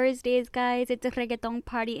Calladita Thursdays, guys. It's a reggaeton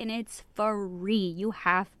party and it's free. You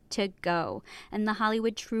have to go. And the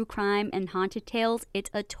Hollywood True Crime and Haunted Tales, it's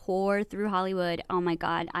a tour through Hollywood. Oh my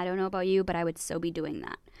God. I don't know about you, but I would so be doing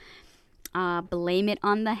that. Blame It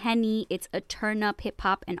on the Henny. It's a turn-up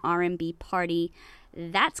hip-hop and R&B party.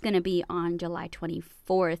 That's going to be on July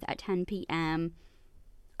 24th at 10 p.m.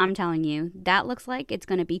 I'm telling you, that looks like it's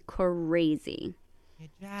going to be crazy.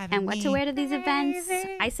 And what to wear to these events?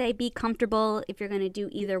 I say be comfortable if you're going to do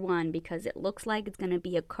either one because it looks like it's going to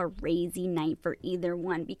be a crazy night for either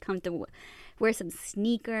one. Be comfortable. Wear some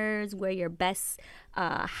sneakers. Wear your best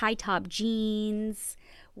high-top jeans.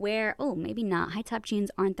 Maybe not. High-top jeans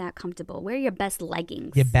aren't that comfortable. Wear your best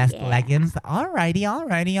leggings. Your best Yeah. leggings. Alrighty.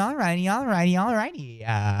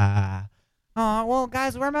 Oh, well,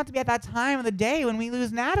 guys, we're about to be at that time of the day when we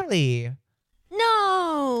lose Natalie.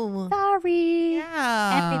 No. Sorry.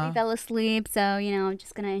 Yeah. And Baby fell asleep, so, I'm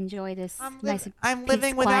just going to enjoy this I'm peace,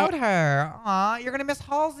 living quiet. without her. Aw, you're gonna miss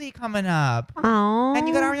Halsey coming up. Oh. And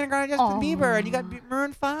you got Ariana Grande, Justin Bieber, and you got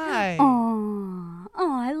Maroon 5.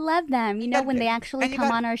 Oh, I love them. got- When they actually and you come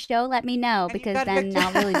got- on our show, let me know and you because got then Victor-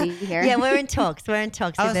 I'll really be here. Yeah, we're in talks. Oh, with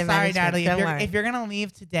their sorry, management. Natalie. Don't worry. If you're gonna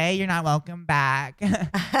leave today, you're not welcome back.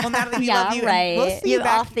 Well, Natalie, we Yeah, love you. right. We'll see you You're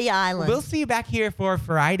back. off the island. We'll see you back here for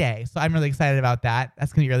Friday. So I'm really excited about that.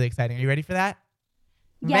 That's gonna be really exciting. Are you ready for that?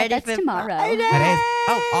 Yeah, Ready that's for tomorrow. Friday. That is.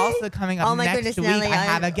 Oh, also coming up Oh my next goodness, week, Natalie, I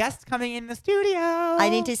have a guest coming in the studio. I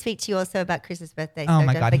need to speak to you also about Chris's birthday. Oh so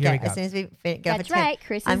my don't God, here forget. we go. As soon as we get That's for 10, right,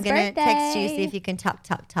 Chris's I'm gonna text you, birthday. see if you can talk.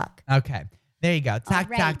 Okay. There you go.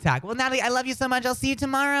 Talk. right. Well, Natalie, I love you so much. I'll see you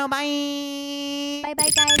tomorrow. Bye.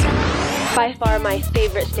 Bye-bye, guys. By far my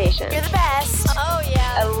favorite station. You're the best. Oh,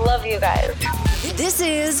 yeah. I love you guys. This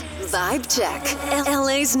is Vibe Check,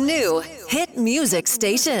 LA's new hit music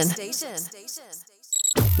station.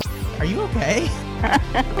 Are you okay?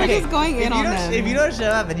 We're just going in on them. If you don't show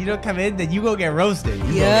up and you don't come in, then you go get roasted.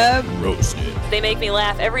 Yep. Roasted. They make me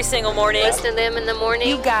laugh every single morning. Listen to them in the morning.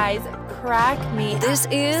 You guys crack me up. This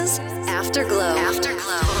is Afterglow.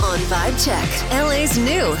 On Vibe Check, LA's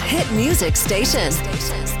new hit music station.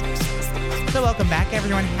 So welcome back,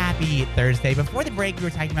 everyone. Happy Thursday. Before the break, we were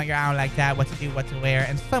talking about your hour like that, what to do, what to wear,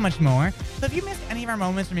 and so much more. So if you missed any of our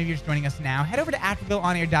moments, or maybe you're just joining us now, head over to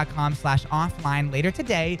afterglowonair.com/offline later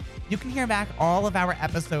today. You can hear back all of our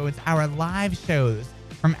episodes, our live shows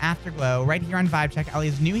from Afterglow right here on Vibe Check,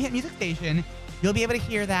 LA's new hit music station. You'll be able to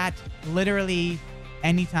hear that literally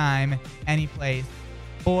anytime, any place,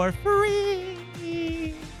 for free.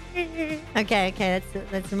 Okay.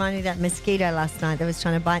 Let's remind me of that mosquito last night that was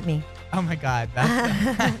trying to bite me. Oh my God.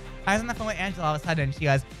 I was on the phone with Angela all of a sudden, and she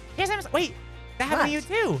goes, wait, that happened to you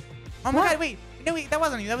too. Oh my What? God, wait, that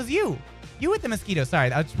wasn't you, that was you. You with the mosquito.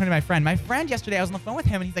 Sorry, I was pointing to my friend. My friend yesterday, I was on the phone with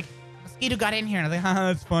him, and he's like, mosquito got in here. And I was like, haha,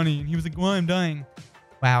 that's funny. And he was like, well, I'm dying.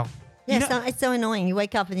 Wow. Yeah, You know- it's so annoying. You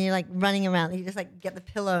wake up and you're like running around. You just like get the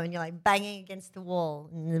pillow and you're like banging against the wall,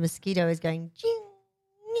 and the mosquito is going. Ching,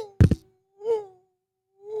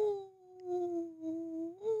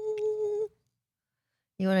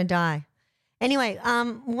 you want to die. Anyway,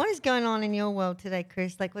 what is going on in your world today,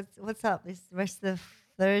 Chris? Like, what's up this rest of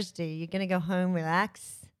Thursday? You're gonna go home,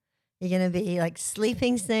 relax. You're gonna be like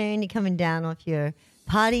sleeping soon. You're coming down off your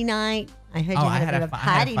party night. I heard you had a bit of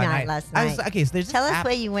party night last night. Okay, so there's this Tell us app-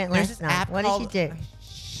 where you went there's last this night. app What called- did you do?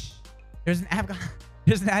 Shh. There's an app.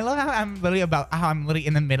 I love how I'm literally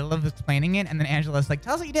in the middle of explaining it, and then Angela's like,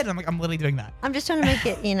 "Tell us what you did." And I'm like, "I'm literally doing that." I'm just trying to make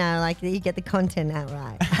it, like that you get the content out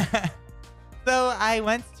right. So I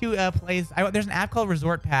went to a place. There's an app called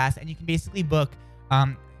Resort Pass, and you can basically book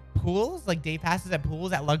pools, like day passes at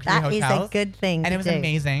pools at luxury That is hotels. a good thing And to it was do.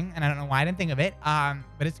 amazing, and I don't know why I didn't think of it,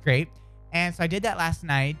 but it's great. And so I did that last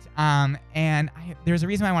night, and there's a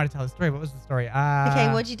reason why I wanted to tell the story. What was the story?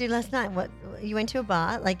 Okay, what did you do last night? What you went to a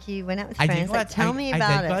bar? Like you went out with I did friends? go Like, out- tell I- me I did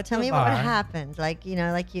about go it. out to Tell a me what bar. happened. Like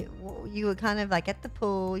like you were kind of like at the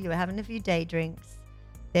pool. You were having a few day drinks.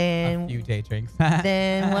 Then A few day drinks.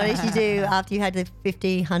 then what did you do after you had the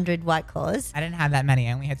 100 White Claws? I didn't have that many.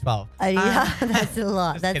 I only had 12. Yeah, that's a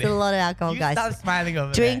lot. Just That's kidding. a lot of alcohol, You guys. stop smiling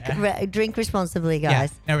over Drink there. drink responsibly,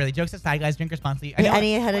 guys. Yeah. No, really. Jokes aside, guys, drink responsibly. And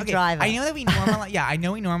you had a driver. I know that we normalize. Yeah, I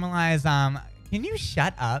know we normalize. Can you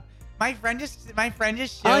shut up? My friend just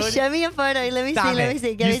showed. Oh, show me a photo. Let me Stop see. Let it. me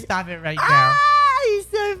see. You stop it right now. Ah, he's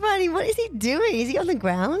so funny. What is he doing? Is he on the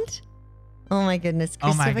ground? Oh my goodness,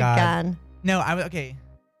 Oh my Christopher God. Gunn. No, I was okay.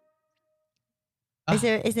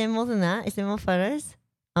 Is there more than that? Is there more photos?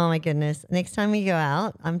 Oh my goodness. Next time we go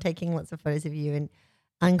out, I'm taking lots of photos of you in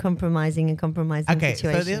uncompromising and compromising Okay,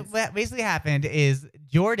 situations. so what basically happened is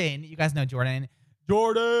Jordan. You guys know Jordan.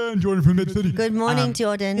 Jordan from Mid City. Good morning,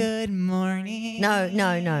 Jordan. Good morning.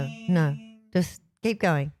 No. Just keep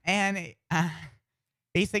going. And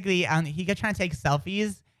basically, he kept trying to take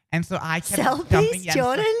selfies, and so I kept Selfies, jumping. Yeah,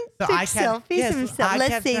 Jordan? So Took I kept, selfies yes, himself. I Let's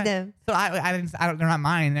kept see trying- them. So I didn't. They're not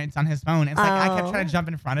mine. It's on his phone. It's like I kept Oh. trying to jump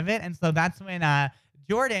in front of it, and so that's when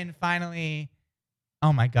Jordan finally.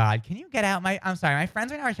 Oh my God! Can you get out? I'm sorry. My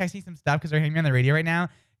friends right now are texting some stuff because they're hearing me on the radio right now.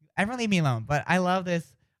 Everyone leave me alone. But I love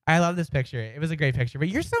this. I love this picture. It was a great picture. But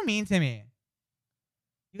you're so mean to me.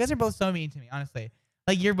 You guys are both so mean to me. Honestly,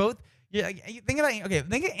 like you're both. You're like, you think about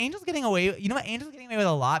think of Angel's getting away. You know what? Angel's getting away with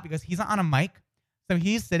a lot because he's not on a mic. So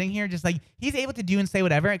he's sitting here just like he's able to do and say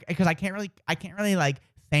whatever because I can't really like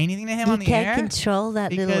say anything to him You on the can't air. control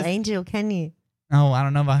that little because- angel, can you? Oh, I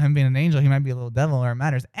don't know about him being an angel. He might be a little devil where it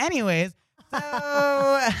matters. Anyways,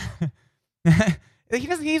 so he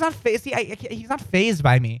doesn't. He's not phased. He's not phased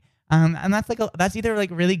by me. And that's either like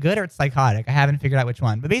really good or it's psychotic. I haven't figured out which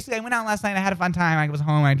one. But basically, I went out last night. I had a fun time. I was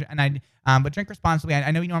home but drink responsibly.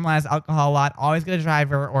 I know we normalize alcohol a lot. Always get a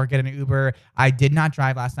driver or get an Uber. I did not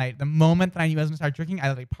drive last night. The moment that I knew I was gonna start drinking,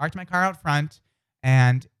 I like parked my car out front,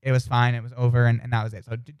 and it was fine. It was over, and that was it.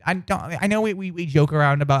 So I know we joke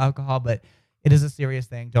around about alcohol, but it is a serious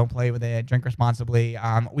thing. Don't play with it. Drink responsibly.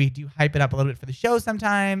 We do hype it up a little bit for the show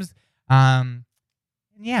sometimes.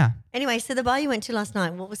 Yeah. Anyway, so the bar you went to last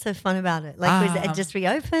night, what was so fun about it? Like, was it just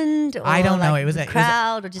reopened? Or I don't know. like It was a a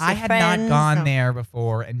crowd or just I your had friends? not gone or- there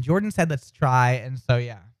before, and Jordan said let's try, and so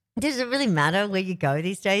yeah. Does it really matter where you go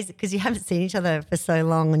these days? Because you haven't seen each other for so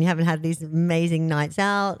long and you haven't had these amazing nights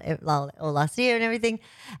out all last year and everything.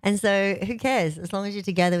 And so who cares? As long as you're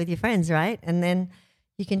together with your friends, right? And then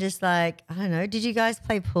You can just like, I don't know. Did you guys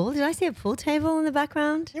play pool? Did I see a pool table in the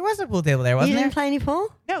background? There was a pool table there, wasn't You there? didn't play any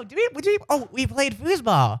pool? No, we played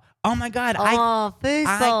foosball. Oh my God.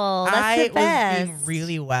 Foosball. That's the best. I was doing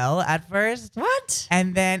really well at first. What?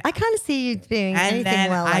 And then I can't see you doing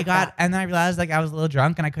anything well like that. And then I realized like I was a little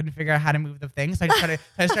drunk and I couldn't figure out how to move the things. So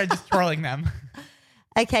I started just twirling them.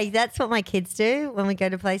 Okay, that's what my kids do when we go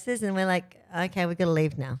to places and we're like, okay, we've got to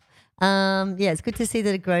leave now. Yeah, it's good to see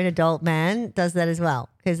that a grown adult man does that as well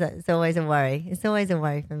because it's always a worry. It's always a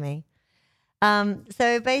worry for me.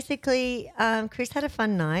 So basically, Chris had a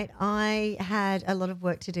fun night. I had a lot of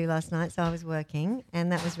work to do last night, so I was working,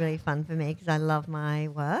 and that was really fun for me because I love my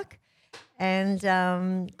work. And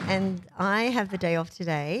I have the day off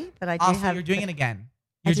today, but I do also, have. You're doing it again.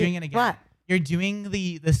 You're doing it again. What? You're doing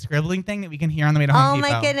the scribbling thing that we can hear on the way to Home Depot.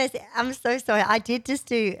 Oh my goodness. I'm so sorry. I did just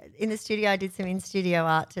do in the studio. I did some in-studio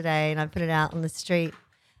art today and I put it out on the street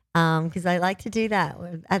because I like to do that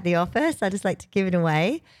at the office. I just like to give it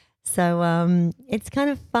away. So it's kind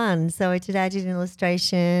of fun. So today I did an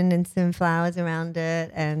illustration and some flowers around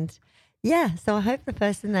it. And yeah, so I hope the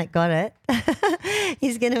person that got it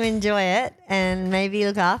is going to enjoy it and maybe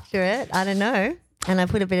look after it. I don't know. And I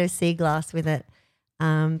put a bit of sea glass with it.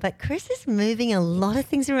 But Chris is moving a lot of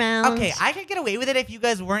things around. Okay, I could get away with it if you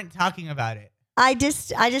guys weren't talking about it. I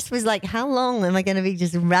just was like, how long am I going to be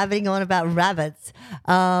just rabbiting on about rabbits?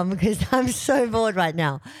 Because I'm so bored right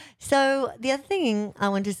now. So the other thing I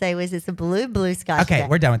wanted to say was it's a blue sky. Okay, today.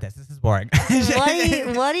 we're done with this. This is boring.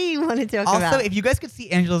 What do you want to talk about? Also, if you guys could see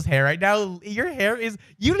Angela's hair right now, your hair is,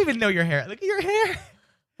 you don't even know your hair. Look at your hair.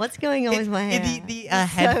 What's going on with my hair? The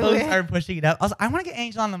headphones are pushing it up. Also, I want to get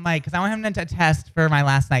Angel on the mic because I want him to test for my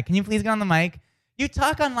last night. Can you please get on the mic? You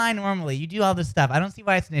talk online normally. You do all this stuff. I don't see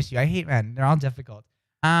why it's an issue. I hate men. They're all difficult.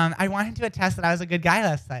 I want him to attest that I was a good guy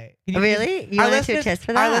last night. Really? You wanted to attest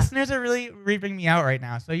for that? Our listeners are really reaping me out right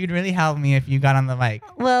now, so you'd really help me if you got on the mic.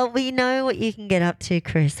 Well, we know what you can get up to,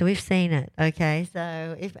 Chris, so we've seen it, okay?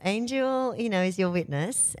 So if Angel, is your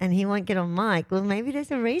witness and he won't get on mic, well, maybe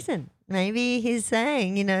there's a reason. Maybe he's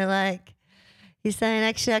saying, he's saying,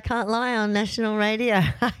 actually, I can't lie on national radio.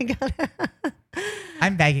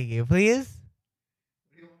 I'm begging you, please.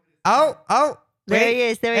 Oh. There wait, he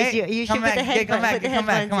is. There he hey, is. You should put the headphones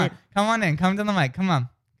Come on. Come on in. Come to the mic. Come on.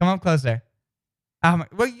 Come up closer. Well,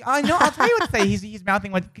 I know. I'll tell you what to say. He's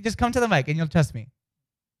mouthing what. Just come to the mic and you'll trust me.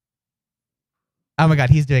 Oh my God,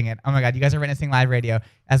 he's doing it. Oh my God, you guys are witnessing live radio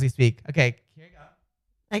as we speak. Okay, here you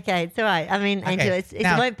go. Okay, it's all right. I mean, Okay, Angel, it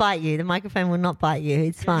won't bite you. The microphone will not bite you.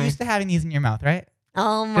 It's fine. You're used to having these in your mouth, right?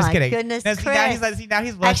 Oh Just my kidding. goodness, No, Chris. now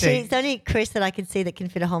he's blushing. Actually, it's only Chris that I can see that can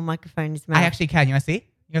fit a whole microphone in his mouth. I actually can. You want to see?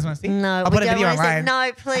 You guys want to see? No, I'll put a video wanna see- online.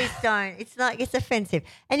 No, please don't. It's offensive.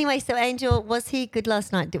 Anyway, so Angel, was he good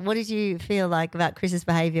last night? What did you feel like about Chris's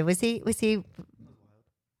behavior? Was he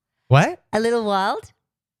What? a little wild?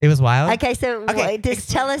 It was wild. Okay, so just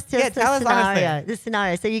tell us the tell us scenario. honestly. The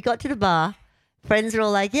scenario. So you got to the bar. Friends were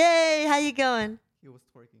all like, "Yay, how you going?" He was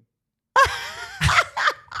twerking.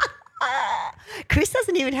 Chris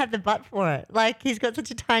doesn't even have the butt for it. Like he's got such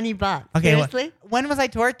a tiny butt. Okay, Seriously? when was I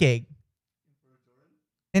twerking?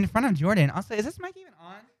 In front of Jordan. Also, is this mic even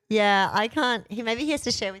on? Yeah, I can't. Maybe he has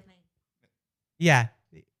to share with me. Yeah.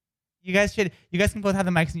 You guys can both have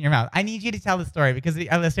the mics in your mouth. I need you to tell the story because the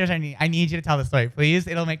listeners, I need you to tell the story, please.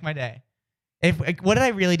 It'll make my day. What did I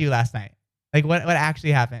really do last night? Like what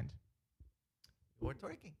actually happened? You were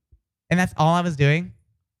twerking. And that's all I was doing?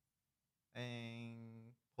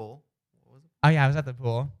 And pool. What was it? Oh yeah, I was at the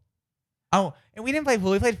pool. Oh, and we didn't play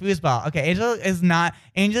pool. We played foosball. Okay, Angel is not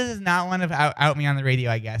one of out me on the radio,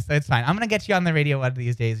 I guess. So it's fine. I'm gonna get you on the radio one of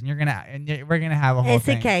these days, and we're gonna have a whole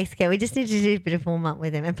thing. It's okay. We just need to do a bit of warm up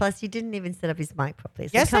with him. And plus, you didn't even set up his mic properly.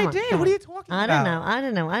 So Yes, come I on, did. come What on. are you talking about? I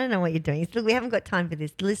don't know what you're doing. Look, we haven't got time for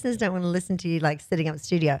this. The listeners don't want to listen to you like setting up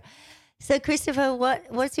studio. So, Christopher,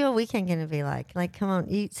 what's your weekend going to be like? Like, come on,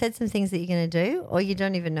 you said some things that you're going to do, or you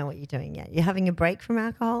don't even know what you're doing yet. You're having a break from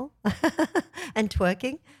alcohol and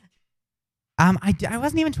twerking. I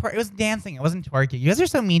wasn't even twerking. It was dancing. It wasn't twerking. You guys are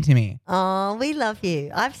so mean to me. Oh, we love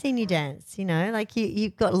you. I've seen you dance. Like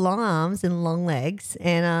you've got long arms and long legs,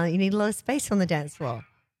 and you need a lot of space on the dance floor.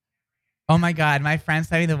 Oh my God, my friend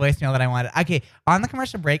sent me the voicemail that I wanted. Okay, on the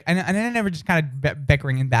commercial break, and then I never just kind of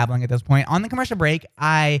bickering and babbling at this point. On the commercial break,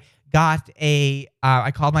 I got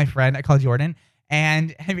I called my friend, I called Jordan,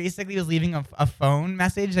 and I basically was leaving a phone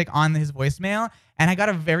message like on his voicemail, and I got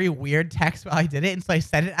a very weird text while I did it, and so I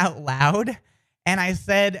said it out loud, and I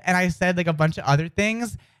said like a bunch of other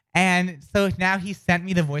things, and so now he sent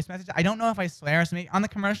me the voice message. I don't know if I swear or something. On the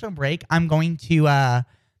commercial break, I'm going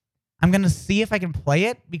to see if I can play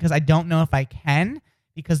it because I don't know if I can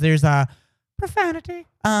because there's profanity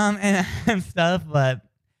and stuff. But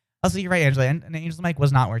also, you're right, Angela. And Angel's mic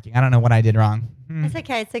was not working. I don't know what I did wrong. It's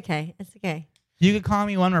okay. It's okay. It's okay. You could call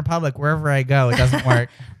me One Republic wherever I go. It doesn't work.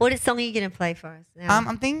 What song are you going to play for us now?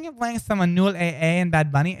 I'm thinking of playing some Anul AA and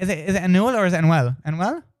Bad Bunny. Is it Anul or is it Anuel?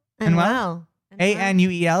 Anuel? Anuel.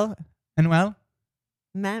 Anuel? Anuel?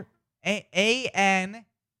 Matt. Anuel.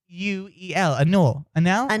 Anul.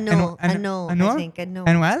 Anul. Anul. I think Anul.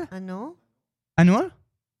 Anuel? Anul. Anul?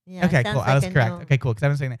 Yeah. Okay, sounds cool. like I was Anul. correct. Okay, cool. Because I've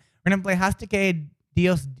been saying that. We're going to play Hasta que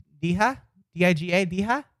Dios Dija. Diga.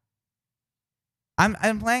 Dija.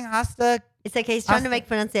 I'm playing Hasta. It's okay. He's trying to make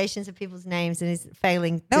pronunciations of people's names and he's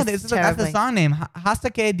failing. No, that's the song name. Hasta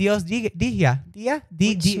que Dios Dija.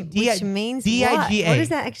 Which means Diga. what? What does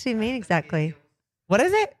that actually mean exactly? What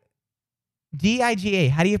is it? Diga.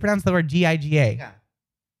 How do you pronounce the word Diga?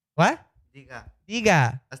 What?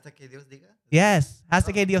 Diga. Hasta que Dios diga. Yes.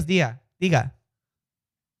 Hasta que Dios diga. Diga.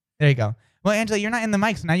 There you go. Well, Angela, you're not in the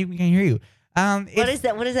mic, so now we can hear you. What is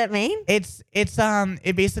that? What does that mean? It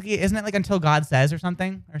basically, isn't it like until God says or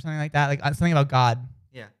something like that, like something about God.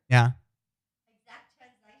 Yeah. Yeah. Exact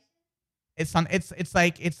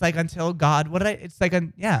translation. It's like until God.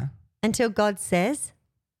 Yeah. Until God says.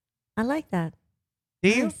 I like that. Do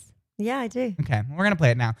you? Nice. Yeah, I do. Okay, we're gonna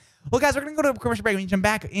play it now. Well, guys, we're gonna go to a commercial break. When you jump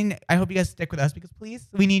back in, I hope you guys stick with us because please,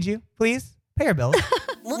 we need you. Please pay your bills.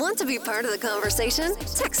 Want to be part of the conversation?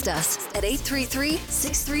 Text us at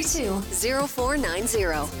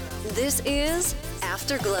 833-632-0490. This is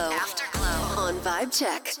Afterglow. On Vibe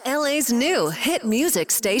Check, LA's new hit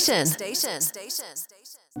music station.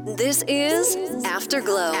 This is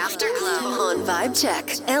Afterglow. On Vibe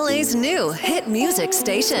Check, LA's new hit music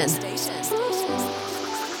station.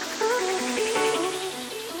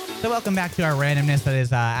 So welcome back to our randomness that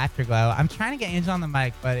is Afterglow. I'm trying to get Angel on the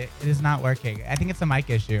mic, but it is not working. I think it's a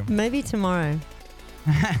mic issue. Maybe tomorrow.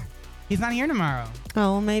 He's not here tomorrow.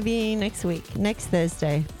 Oh, maybe next week. Next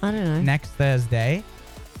Thursday. I don't know. Next Thursday.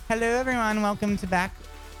 Hello, everyone. Welcome back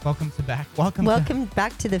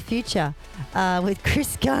to the future with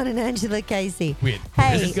Chris Gunn and Angela Casey. With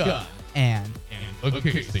Chris Gunn and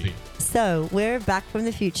Casey. So we're back from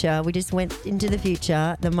the future. We just went into the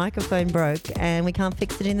future. The microphone broke and we can't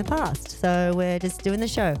fix it in the past. So we're just doing the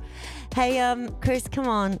show. Hey, Chris, come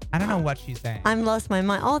on. I don't know what she's saying. I'm lost my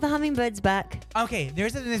mind. Oh, the hummingbird's back. Okay,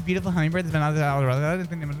 there's this beautiful hummingbird that's been out there. It's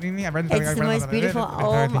the most beautiful.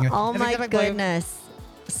 Oh my goodness.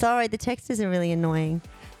 Sorry, the texters are really annoying.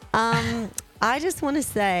 I just want to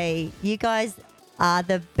say you guys are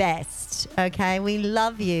the best. Okay, we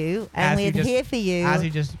love you and we're here for you.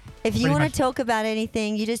 If you want to talk about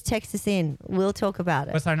anything, you just text us in. We'll talk about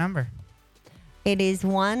it. What's our number? It is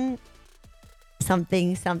 1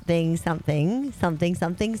 something something something something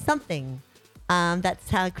something something.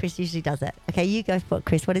 That's how Chris usually does it. Okay, you go for it,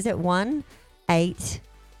 Chris. What is it? 1-800?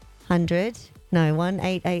 No,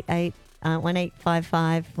 1-888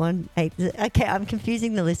 1855 18. Okay, I'm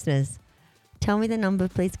confusing the listeners. Tell me the number,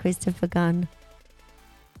 please, Christopher Gunn.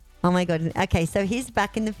 Oh my God. Okay, so he's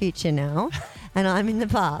back in the future now, and I'm in the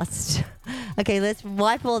past. Okay, let's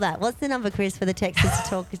wipe all that. What's the number, Chris, for the texters to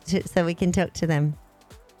talk to, so we can talk to them?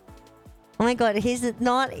 Oh my God, he's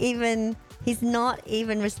not even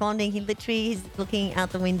responding. He's looking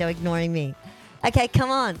out the window, ignoring me. Okay,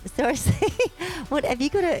 come on. Seriously, what have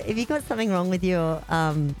you got something wrong with your?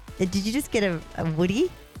 Did you just get a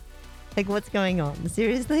Woody? Like, what's going on?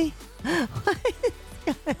 Seriously,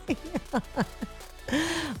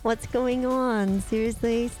 what's going on?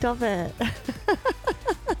 Seriously, stop it.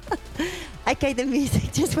 Okay, the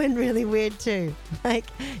music just went really weird too. Like,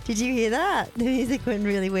 did you hear that? The music went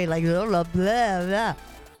really weird, like blah blah blah blah.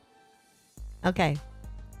 Okay,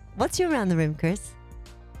 what's your around the room, Chris?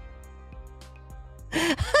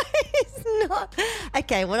 It's not.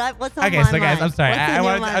 Okay, what's on my mind? Okay, so guys, I'm sorry.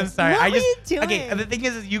 I'm sorry. What were you doing? Okay, the thing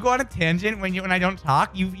is you go on a tangent when I don't talk.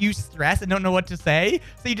 You stress and don't know what to say,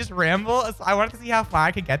 so you just ramble. So I wanted to see how far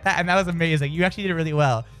I could get that, and that was amazing. You actually did really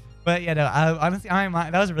well. But yeah, no, honestly, on my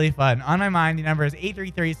mind, that was really fun. On my mind, the number is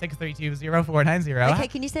 833-632-0490. Okay,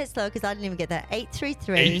 can you say it slow? Because I didn't even get that.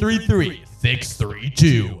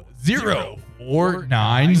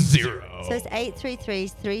 833-632-0490. So it's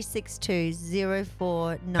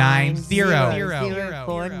 833-362-0490.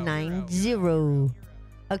 0490.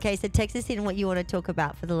 Okay, so text us in what you want to talk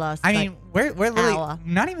about for the last. I mean, we're literally hour.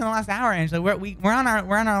 not even the last hour, Angela. We're on our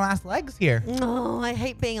last legs here. Oh, I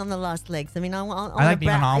hate being on the last legs. I mean, I like being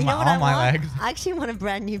on all my legs. I actually want a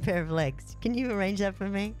brand new pair of legs. Can you arrange that for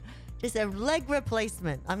me? Just a leg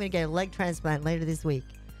replacement. I'm gonna get a leg transplant later this week.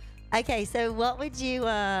 Okay, so what would you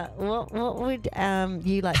like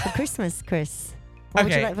for Christmas, Chris? What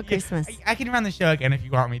would you like for Christmas? I can run the show again if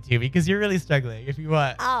you want me to, because you're really struggling. If you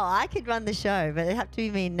want. Oh, I could run the show, but it have to be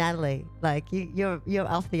me and Natalie. Like you're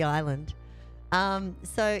off the island.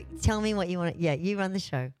 So tell me what you want. Yeah, you run the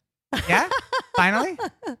show. Yeah? Finally?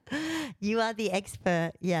 You are the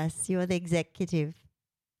expert. Yes, you are the executive.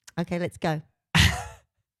 Okay, let's go.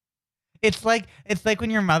 It's like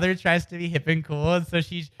when your mother tries to be hip and cool, and so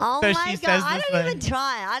she Oh so my she God, says I this don't like, even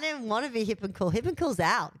try. I don't want to be hip and cool. Hip and cool's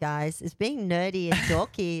out, guys. It's being nerdy and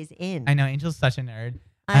dorky is in. I know Angel's such a nerd.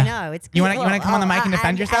 I know. It's good. You want to come on the mic and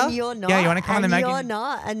defend yourself? And you're not. Yeah, you want to come on the mic? You're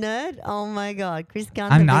not a nerd? Oh my God. Chris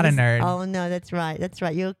Gunn. I'm not a nerd. Oh no, that's right. That's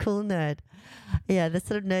right. You're a cool nerd. Yeah, the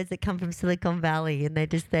sort of nerds that come from Silicon Valley and they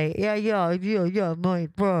just say, yeah,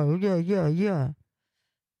 mate, bro, yeah.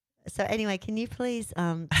 So anyway, can you please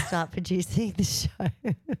start producing the show?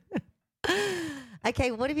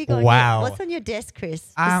 Okay, what have you got? Wow. What's on your desk,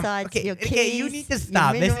 Chris? Besides your keys, okay, you need to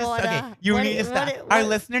stop. your This is mineral water? okay. You need to stop. Our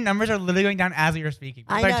listener numbers are literally going down as you're speaking.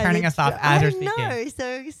 People are turning us off as you're speaking. I know,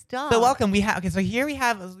 so stop. So welcome. We have so here we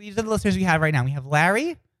have these are the listeners we have right now. We have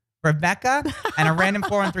Larry, Rebecca, and a random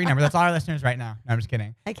 413 number. That's all our listeners right now. No, I'm just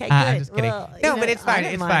kidding. Okay, good. I'm just kidding. Well, No, but it's fine.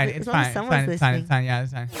 It's fine. It's fine. It's fine. It's fine. It's fine. Yeah,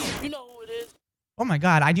 it's fine. You know who it is. Oh my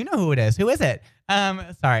God, I do know who it is. Who is it?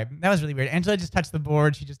 Sorry, that was really weird. Angela just touched the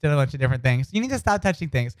board. She just did a bunch of different things. You need to stop touching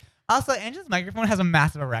things. Also, Angela's microphone has a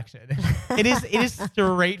massive erection. It is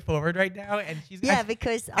straightforward right now, and she's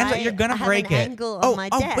because Angela, you're gonna have break an it. angle on my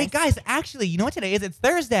desk. Wait, guys, actually, you know what today is? It's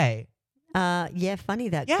Thursday. Yeah, funny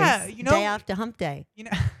that. Yeah, Chris. you know, day after Hump Day.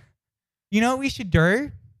 You know what we should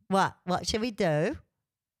do? What should we do?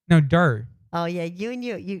 No, do. Oh yeah,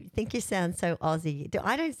 you think you sound so Aussie.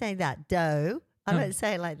 I don't say that. Do. I don't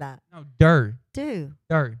say it like that. No, do. Do.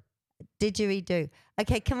 Do.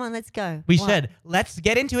 Okay, come on, let's go. We should. Let's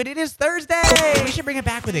get into it. It is Thursday. We should bring it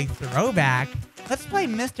back with a throwback. Let's play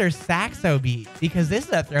Mr. Saxo Beat because this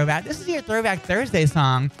is a throwback. This is your Throwback Thursday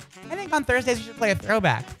song. I think on Thursdays we should play a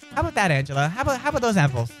throwback. How about that, Angela? How about those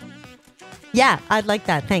apples? Yeah, I'd like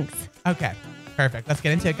that. Thanks. Okay, perfect. Let's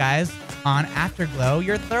get into it, guys. On Afterglow,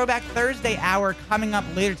 your Throwback Thursday hour coming up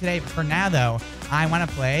later today. For now, though, I want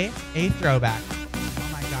to play a throwback. Oh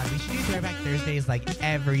my God, we should do Throwback Thursdays like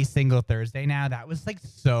every single Thursday now. That was like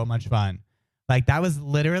so much fun. Like that was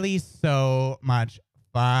literally so much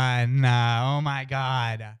fun. Oh my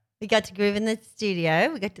God. We got to groove in the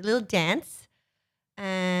studio. We got a little dance.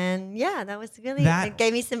 And yeah, that was really, it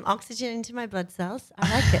gave me some oxygen into my blood cells.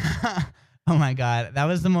 I like it. Oh my God, that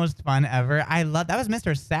was the most fun ever. That was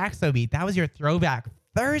Mr. Saxo Beat. That was your Throwback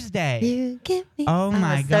Thursday. You give me. Oh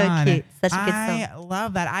my God. So cute. Such a good song. I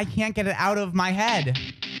love that. I can't get it out of my head.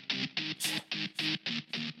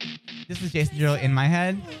 This is Jason Derulo in my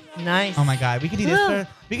head. Nice. Oh my God, we could do this.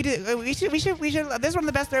 We should. This is one of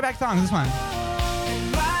the best throwback songs. This one.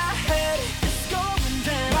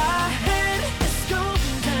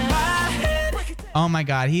 Oh my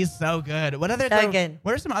God, he's so good. What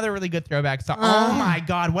are some other really good throwback songs? Oh my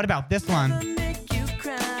God, what about this one?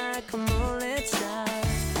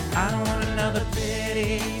 I don't want another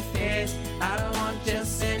pretty face. I don't want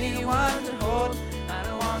just anyone to hold. I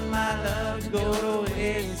don't want my love to go to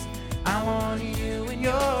waste. I want you and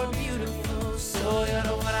you're beautiful. So you're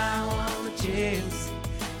the one I want to chase.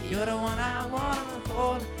 You're the one I want to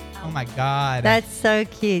hold. Oh my God. That's so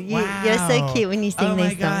cute. Wow. You're so cute when you sing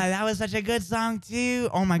these songs. Oh my God, that was such a good song too.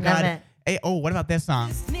 Oh my God. Love it. Hey, what about this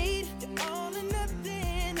song?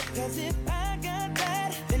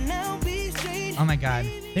 Oh my God.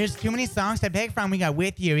 There's too many songs to pick from. We got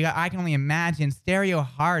With You. We got I Can Only Imagine. Stereo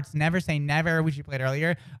Hearts. Never Say Never, which you played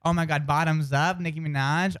earlier. Oh my God. Bottoms Up. Nicki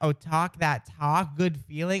Minaj. Oh, Talk That Talk. Good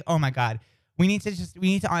Feeling. Oh my God. We need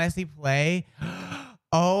to honestly play.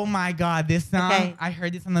 Oh my God. This song. Okay. I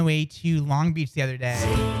heard this on the way to Long Beach the other day.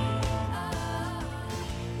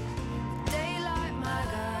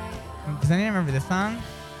 Does anyone remember this song?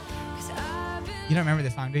 You don't remember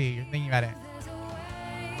this song, do you? You're thinking about it.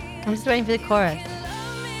 I'm just waiting for the chorus.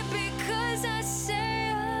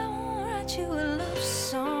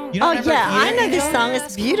 I know this song.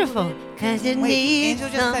 It's beautiful. Wait, Angel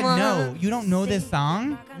just said no. You don't know this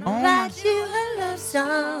song? Write you a love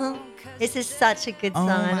song. This is such a good song.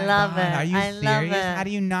 I love it. Are you serious? How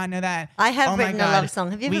do you not know that? I have written a love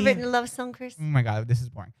song. Have you ever written a love song, Chris? Oh my God, this is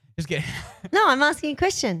boring. Just kidding. No, I'm asking a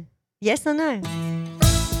question. Yes or no?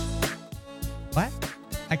 What?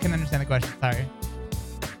 I couldn't understand the question. Sorry.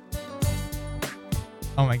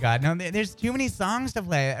 Oh my God, no! There's too many songs to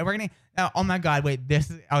play. We're gonna. Oh my God, wait.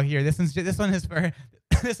 This one is for.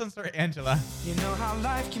 This one's for Angela. You know how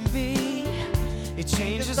life can be. It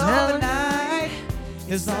changes overnight.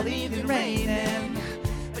 It's all even raining,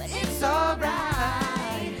 but it's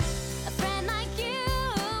alright. A friend like you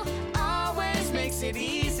it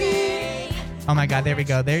easy. Oh my God, there we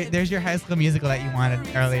go. There's your High School Musical that you wanted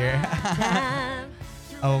earlier.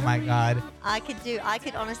 Oh my God. I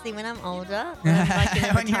could honestly, when I'm older, when I'm like in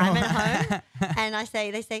a When you're retirement older. home, and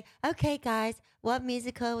they say, okay, guys, what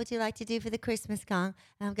musical would you like to do for the Christmas gong?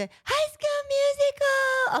 And I'll go, High School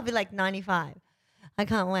Musical. I'll be like 95. I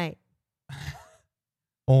can't wait.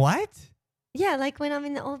 What? Yeah, like when I'm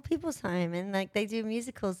in the old people's home and like they do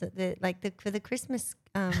musicals at for the Christmas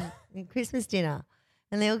Christmas dinner,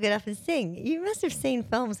 and they all get up and sing. You must have seen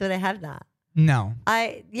films where they have that. No.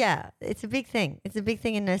 It's a big thing. It's a big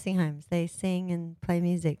thing in nursing homes. They sing and play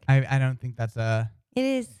music. I don't think that's a... It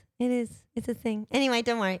is. It's a thing. Anyway,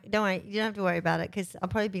 don't worry. You don't have to worry about it because I'll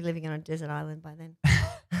probably be living on a desert island by then.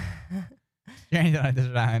 Stranded on a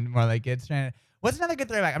desert island, more like it. Stranded. What's another good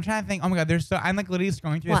throwback? I'm trying to think. Oh my God, I'm like literally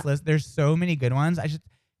scrolling through this list. There's so many good ones.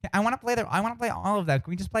 I want to play them. I want to play all of them. Can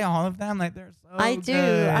we just play all of them? Like they're so I do.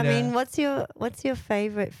 good. I mean, what's your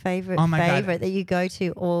favorite Oh my God. that you go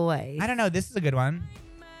to always? I don't know. This is a good one.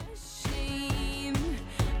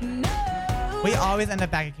 We always end up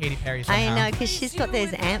back at Katy Perry somehow. I know, because she's got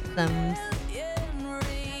those anthems.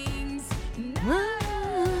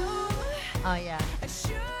 Oh, yeah.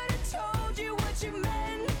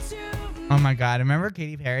 Oh my God. Remember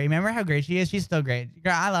Katy Perry? Remember how great she is? She's still great.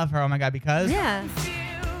 Girl, I love her. Oh my God. Because... Yeah.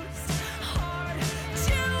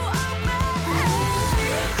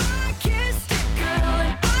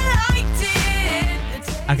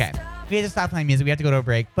 Okay. We have to stop playing music. We have to go to a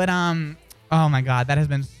break. But, oh my God. That has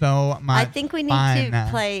been so much I think we need fun. to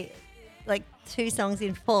play like 2 songs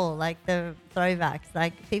in full, like the throwbacks.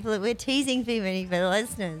 Like we're teasing too many for the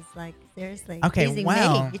listeners. Like seriously. Okay, teasing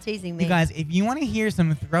well, me. You're teasing me. You guys, if you want to hear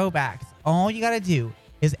some throwbacks, all you got to do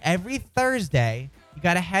is every Thursday, you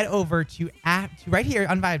got to head over to right here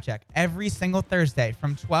on Vibe Check every single Thursday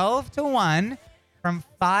from 12 to 1, from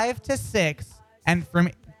 5 to 6, and from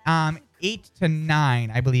 8 to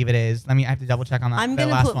 9, I believe it is. I have to double check on that. I'm the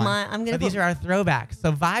gonna last put one. my. These are our throwbacks.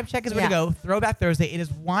 So Vibe Check is where to go. Throwback Thursday. It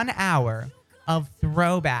is 1 hour of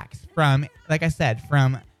throwbacks from, like I said,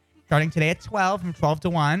 from starting today at 12, from 12 to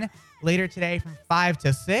 1. Later today from 5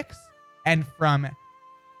 to 6, and from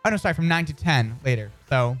 9 to 10 later.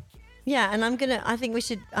 So Yeah, and I think we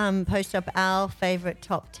should post up our favorite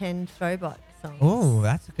top 10 throwback songs. oh,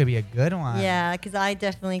 that could be a good one. Yeah, because I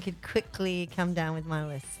definitely could quickly come down with my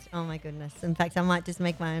list. Oh my goodness! In fact, I might just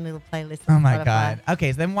make my own little playlist. Oh on my Spotify. God.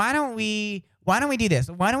 Okay, so then why don't we do this?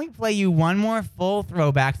 Why don't we play you one more full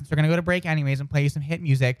throwback since we're gonna go to break anyways and play you some hit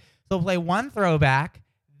music. So we'll play one throwback,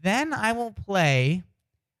 then I will play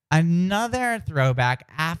another throwback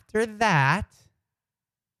after that,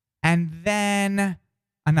 and then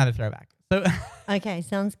another throwback. So Okay,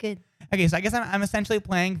 sounds good. okay, so I guess I'm essentially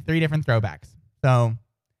playing 3 different throwbacks. So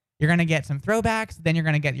you're going to get some throwbacks, then you're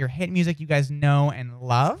going to get your hit music you guys know and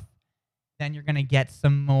love, then you're going to get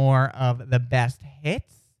some more of the best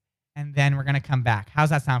hits, and then we're going to come back. How's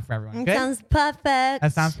that sound for everyone? Good? Sounds perfect.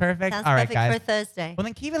 That sounds perfect? Sounds All right, perfect guys. for a Thursday. Well,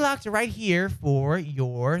 then keep it locked right here for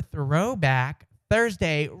your Throwback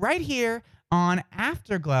Thursday, right here on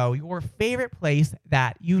Afterglow, your favorite place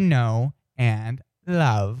that you know and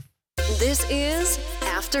love. This is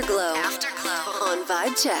Afterglow. Afterglow on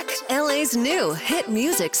Vibe Check, LA's new hit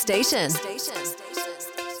music station.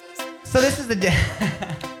 So this is the day.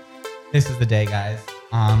 This is the day, guys.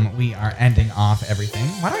 We are ending off everything.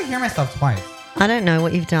 Why do I hear myself twice? I don't know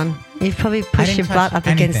what you've done. You've probably pushed your didn't butt touch up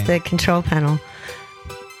against anything. the control panel.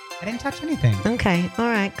 I didn't touch anything. Okay, all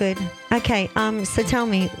right, good. Okay, so tell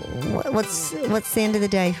me, what's the end of the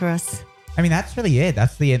day for us? I mean, that's really it.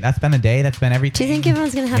 That's been the day. That's been everything. Do you think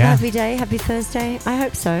everyone's going to have Yeah. a happy day, happy Thursday? I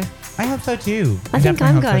hope so. I hope so too. I think definitely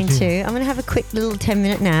I'm hope so, going too. to. I'm going to have a quick little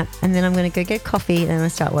 10-minute nap, and then I'm going to go get coffee, and then I'll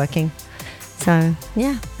start working. So,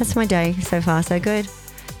 yeah, that's my day so far, so good.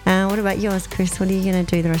 What about yours, Chris? What are you going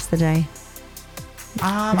to do the rest of the day?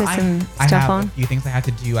 I got some have stuff a on? few things I have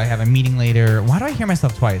to do. I have a meeting later. Why do I hear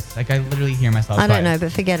myself twice? Like I literally hear myself I twice. don't know,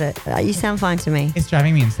 but forget it. You sound fine to me. It's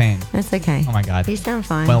driving me insane. That's okay. Oh my God. You sound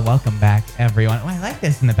fine. Well, welcome back, everyone. Oh, I like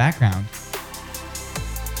this in the background.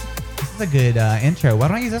 This is a good intro. Why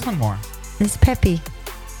don't I use this one more? It's peppy.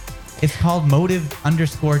 It's called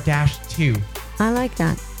Motive_-2. I like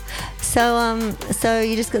that. So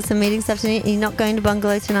you just got some meeting stuff to do. You're not going to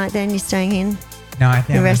bungalow tonight then? You're staying in? No, I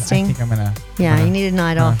think You're resting? I think I'm gonna. Yeah, you need a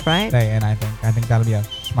night off, right? Stay in. I think that'll be a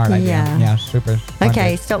smart idea. Yeah. Yeah, super. smart Okay,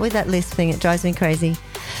 idea. stop with that list thing. It drives me crazy.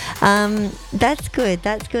 That's good.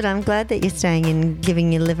 That's good. I'm glad that you're staying in,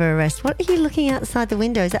 giving your liver a rest. What are you looking outside the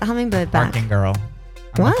window? Is that hummingbird back? Parking girl.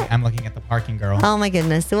 What? I'm looking at the parking girl. Oh my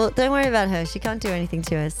goodness. Well, don't worry about her. She can't do anything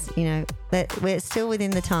to us. You know, we're still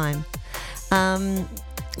within the time.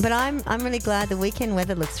 But I'm really glad the weekend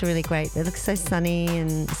weather looks really great. It looks so sunny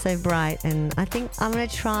and so bright. And I think I'm going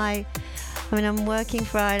to try. I mean, I'm working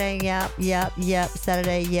Friday. Yep.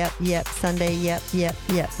 Saturday. Yep. Sunday. Yep.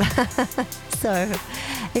 So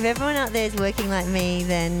if everyone out there is working like me,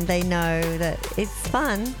 then they know that it's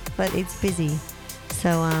fun, but it's busy.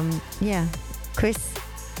 So, yeah. Chris,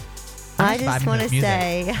 I just want to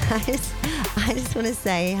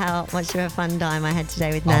say how much of a fun time I had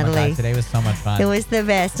today with Natalie. Oh my God, today was so much fun. It was the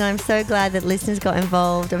best, and I'm so glad that listeners got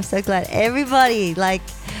involved. I'm so glad everybody,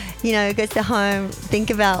 gets to home,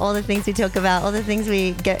 think about all the things we talk about, all the things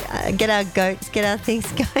we get our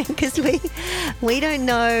things going, because we don't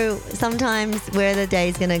know sometimes where the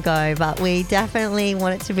day's going to go, but we definitely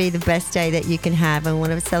want it to be the best day that you can have, and we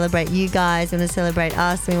want to celebrate you guys, we want to celebrate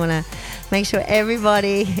us, we want to make sure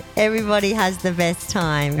everybody has the best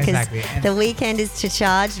time, because Exactly. the weekend is to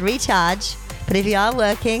recharge, but if you are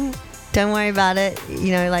working, don't worry about it,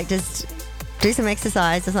 just do some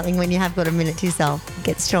exercise or something when you have got a minute to yourself.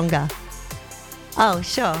 Get stronger. Oh,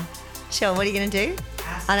 sure. What are you going to do?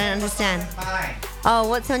 I don't understand. Oh,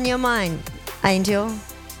 what's on your mind, Angel?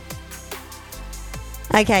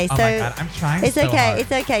 Okay, so Oh my God, I'm trying it's so okay. hard.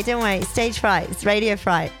 It's okay. Don't worry. Stage fright. It's radio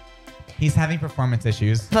fright. He's having performance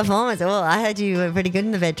issues. Performance. Oh, I heard you were pretty good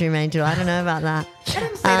in the bedroom, Angel. I don't know about that. I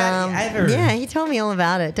didn't say that either. Yeah, he told me all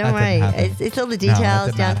about it. Don't That didn't worry. happen. It's all the No, that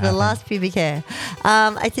details did down not to the happen. last pubic hair.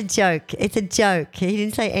 It's a joke. He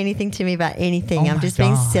didn't say anything to me about anything. Oh I'm my just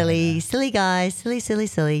being God. silly guys.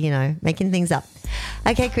 Silly, making things up.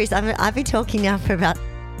 Okay, Chris, I've been talking now for about...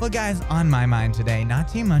 Well, guys, on my mind today, not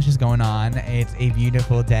too much is going on. It's a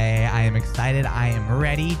beautiful day. I am excited. I am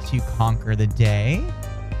ready to conquer the day.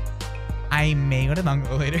 I may go to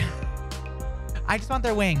Bungalow later. I just want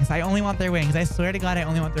their wings. I only want their wings. I swear to God, I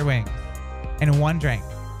only want their wings. And one drink.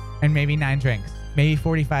 And maybe 9 drinks. Maybe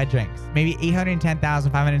 45 drinks. Maybe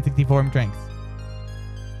 810,564 drinks.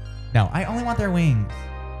 No, I only want their wings.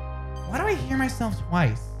 Why do I hear myself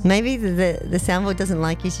twice? Maybe the soundboard doesn't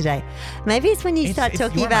like you today. Maybe it's when you start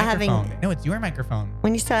talking your about microphone. having... No, it's your microphone.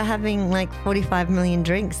 When you start having like 45 million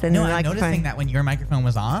drinks, then No, the I'm microphone... noticing that when your microphone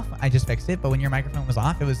was off, I just fixed it. But when your microphone was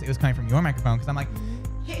off, it was coming from your microphone. Because I'm like,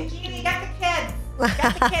 Jeannie, got the kids.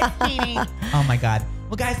 Got the kids, Jeannie. Oh my God.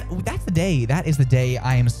 Well, guys, that's the day. That is the day.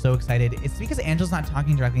 I am so excited. It's because Angel's not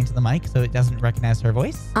talking directly into the mic, so it doesn't recognize her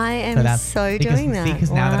voice. I am doing that.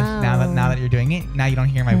 Because now that you're doing it, now you don't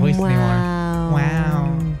hear my voice anymore.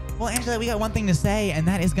 Wow. Well, Angela, we got one thing to say, and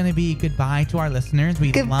that is going to be goodbye to our listeners. We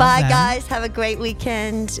love Goodbye, them. guys. Have a great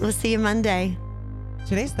weekend. We'll see you Monday.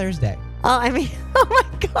 Today's Thursday. Oh, I mean, oh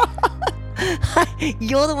my God.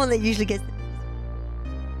 You're the one that usually gets...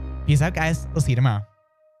 Peace out, guys. We'll see you tomorrow.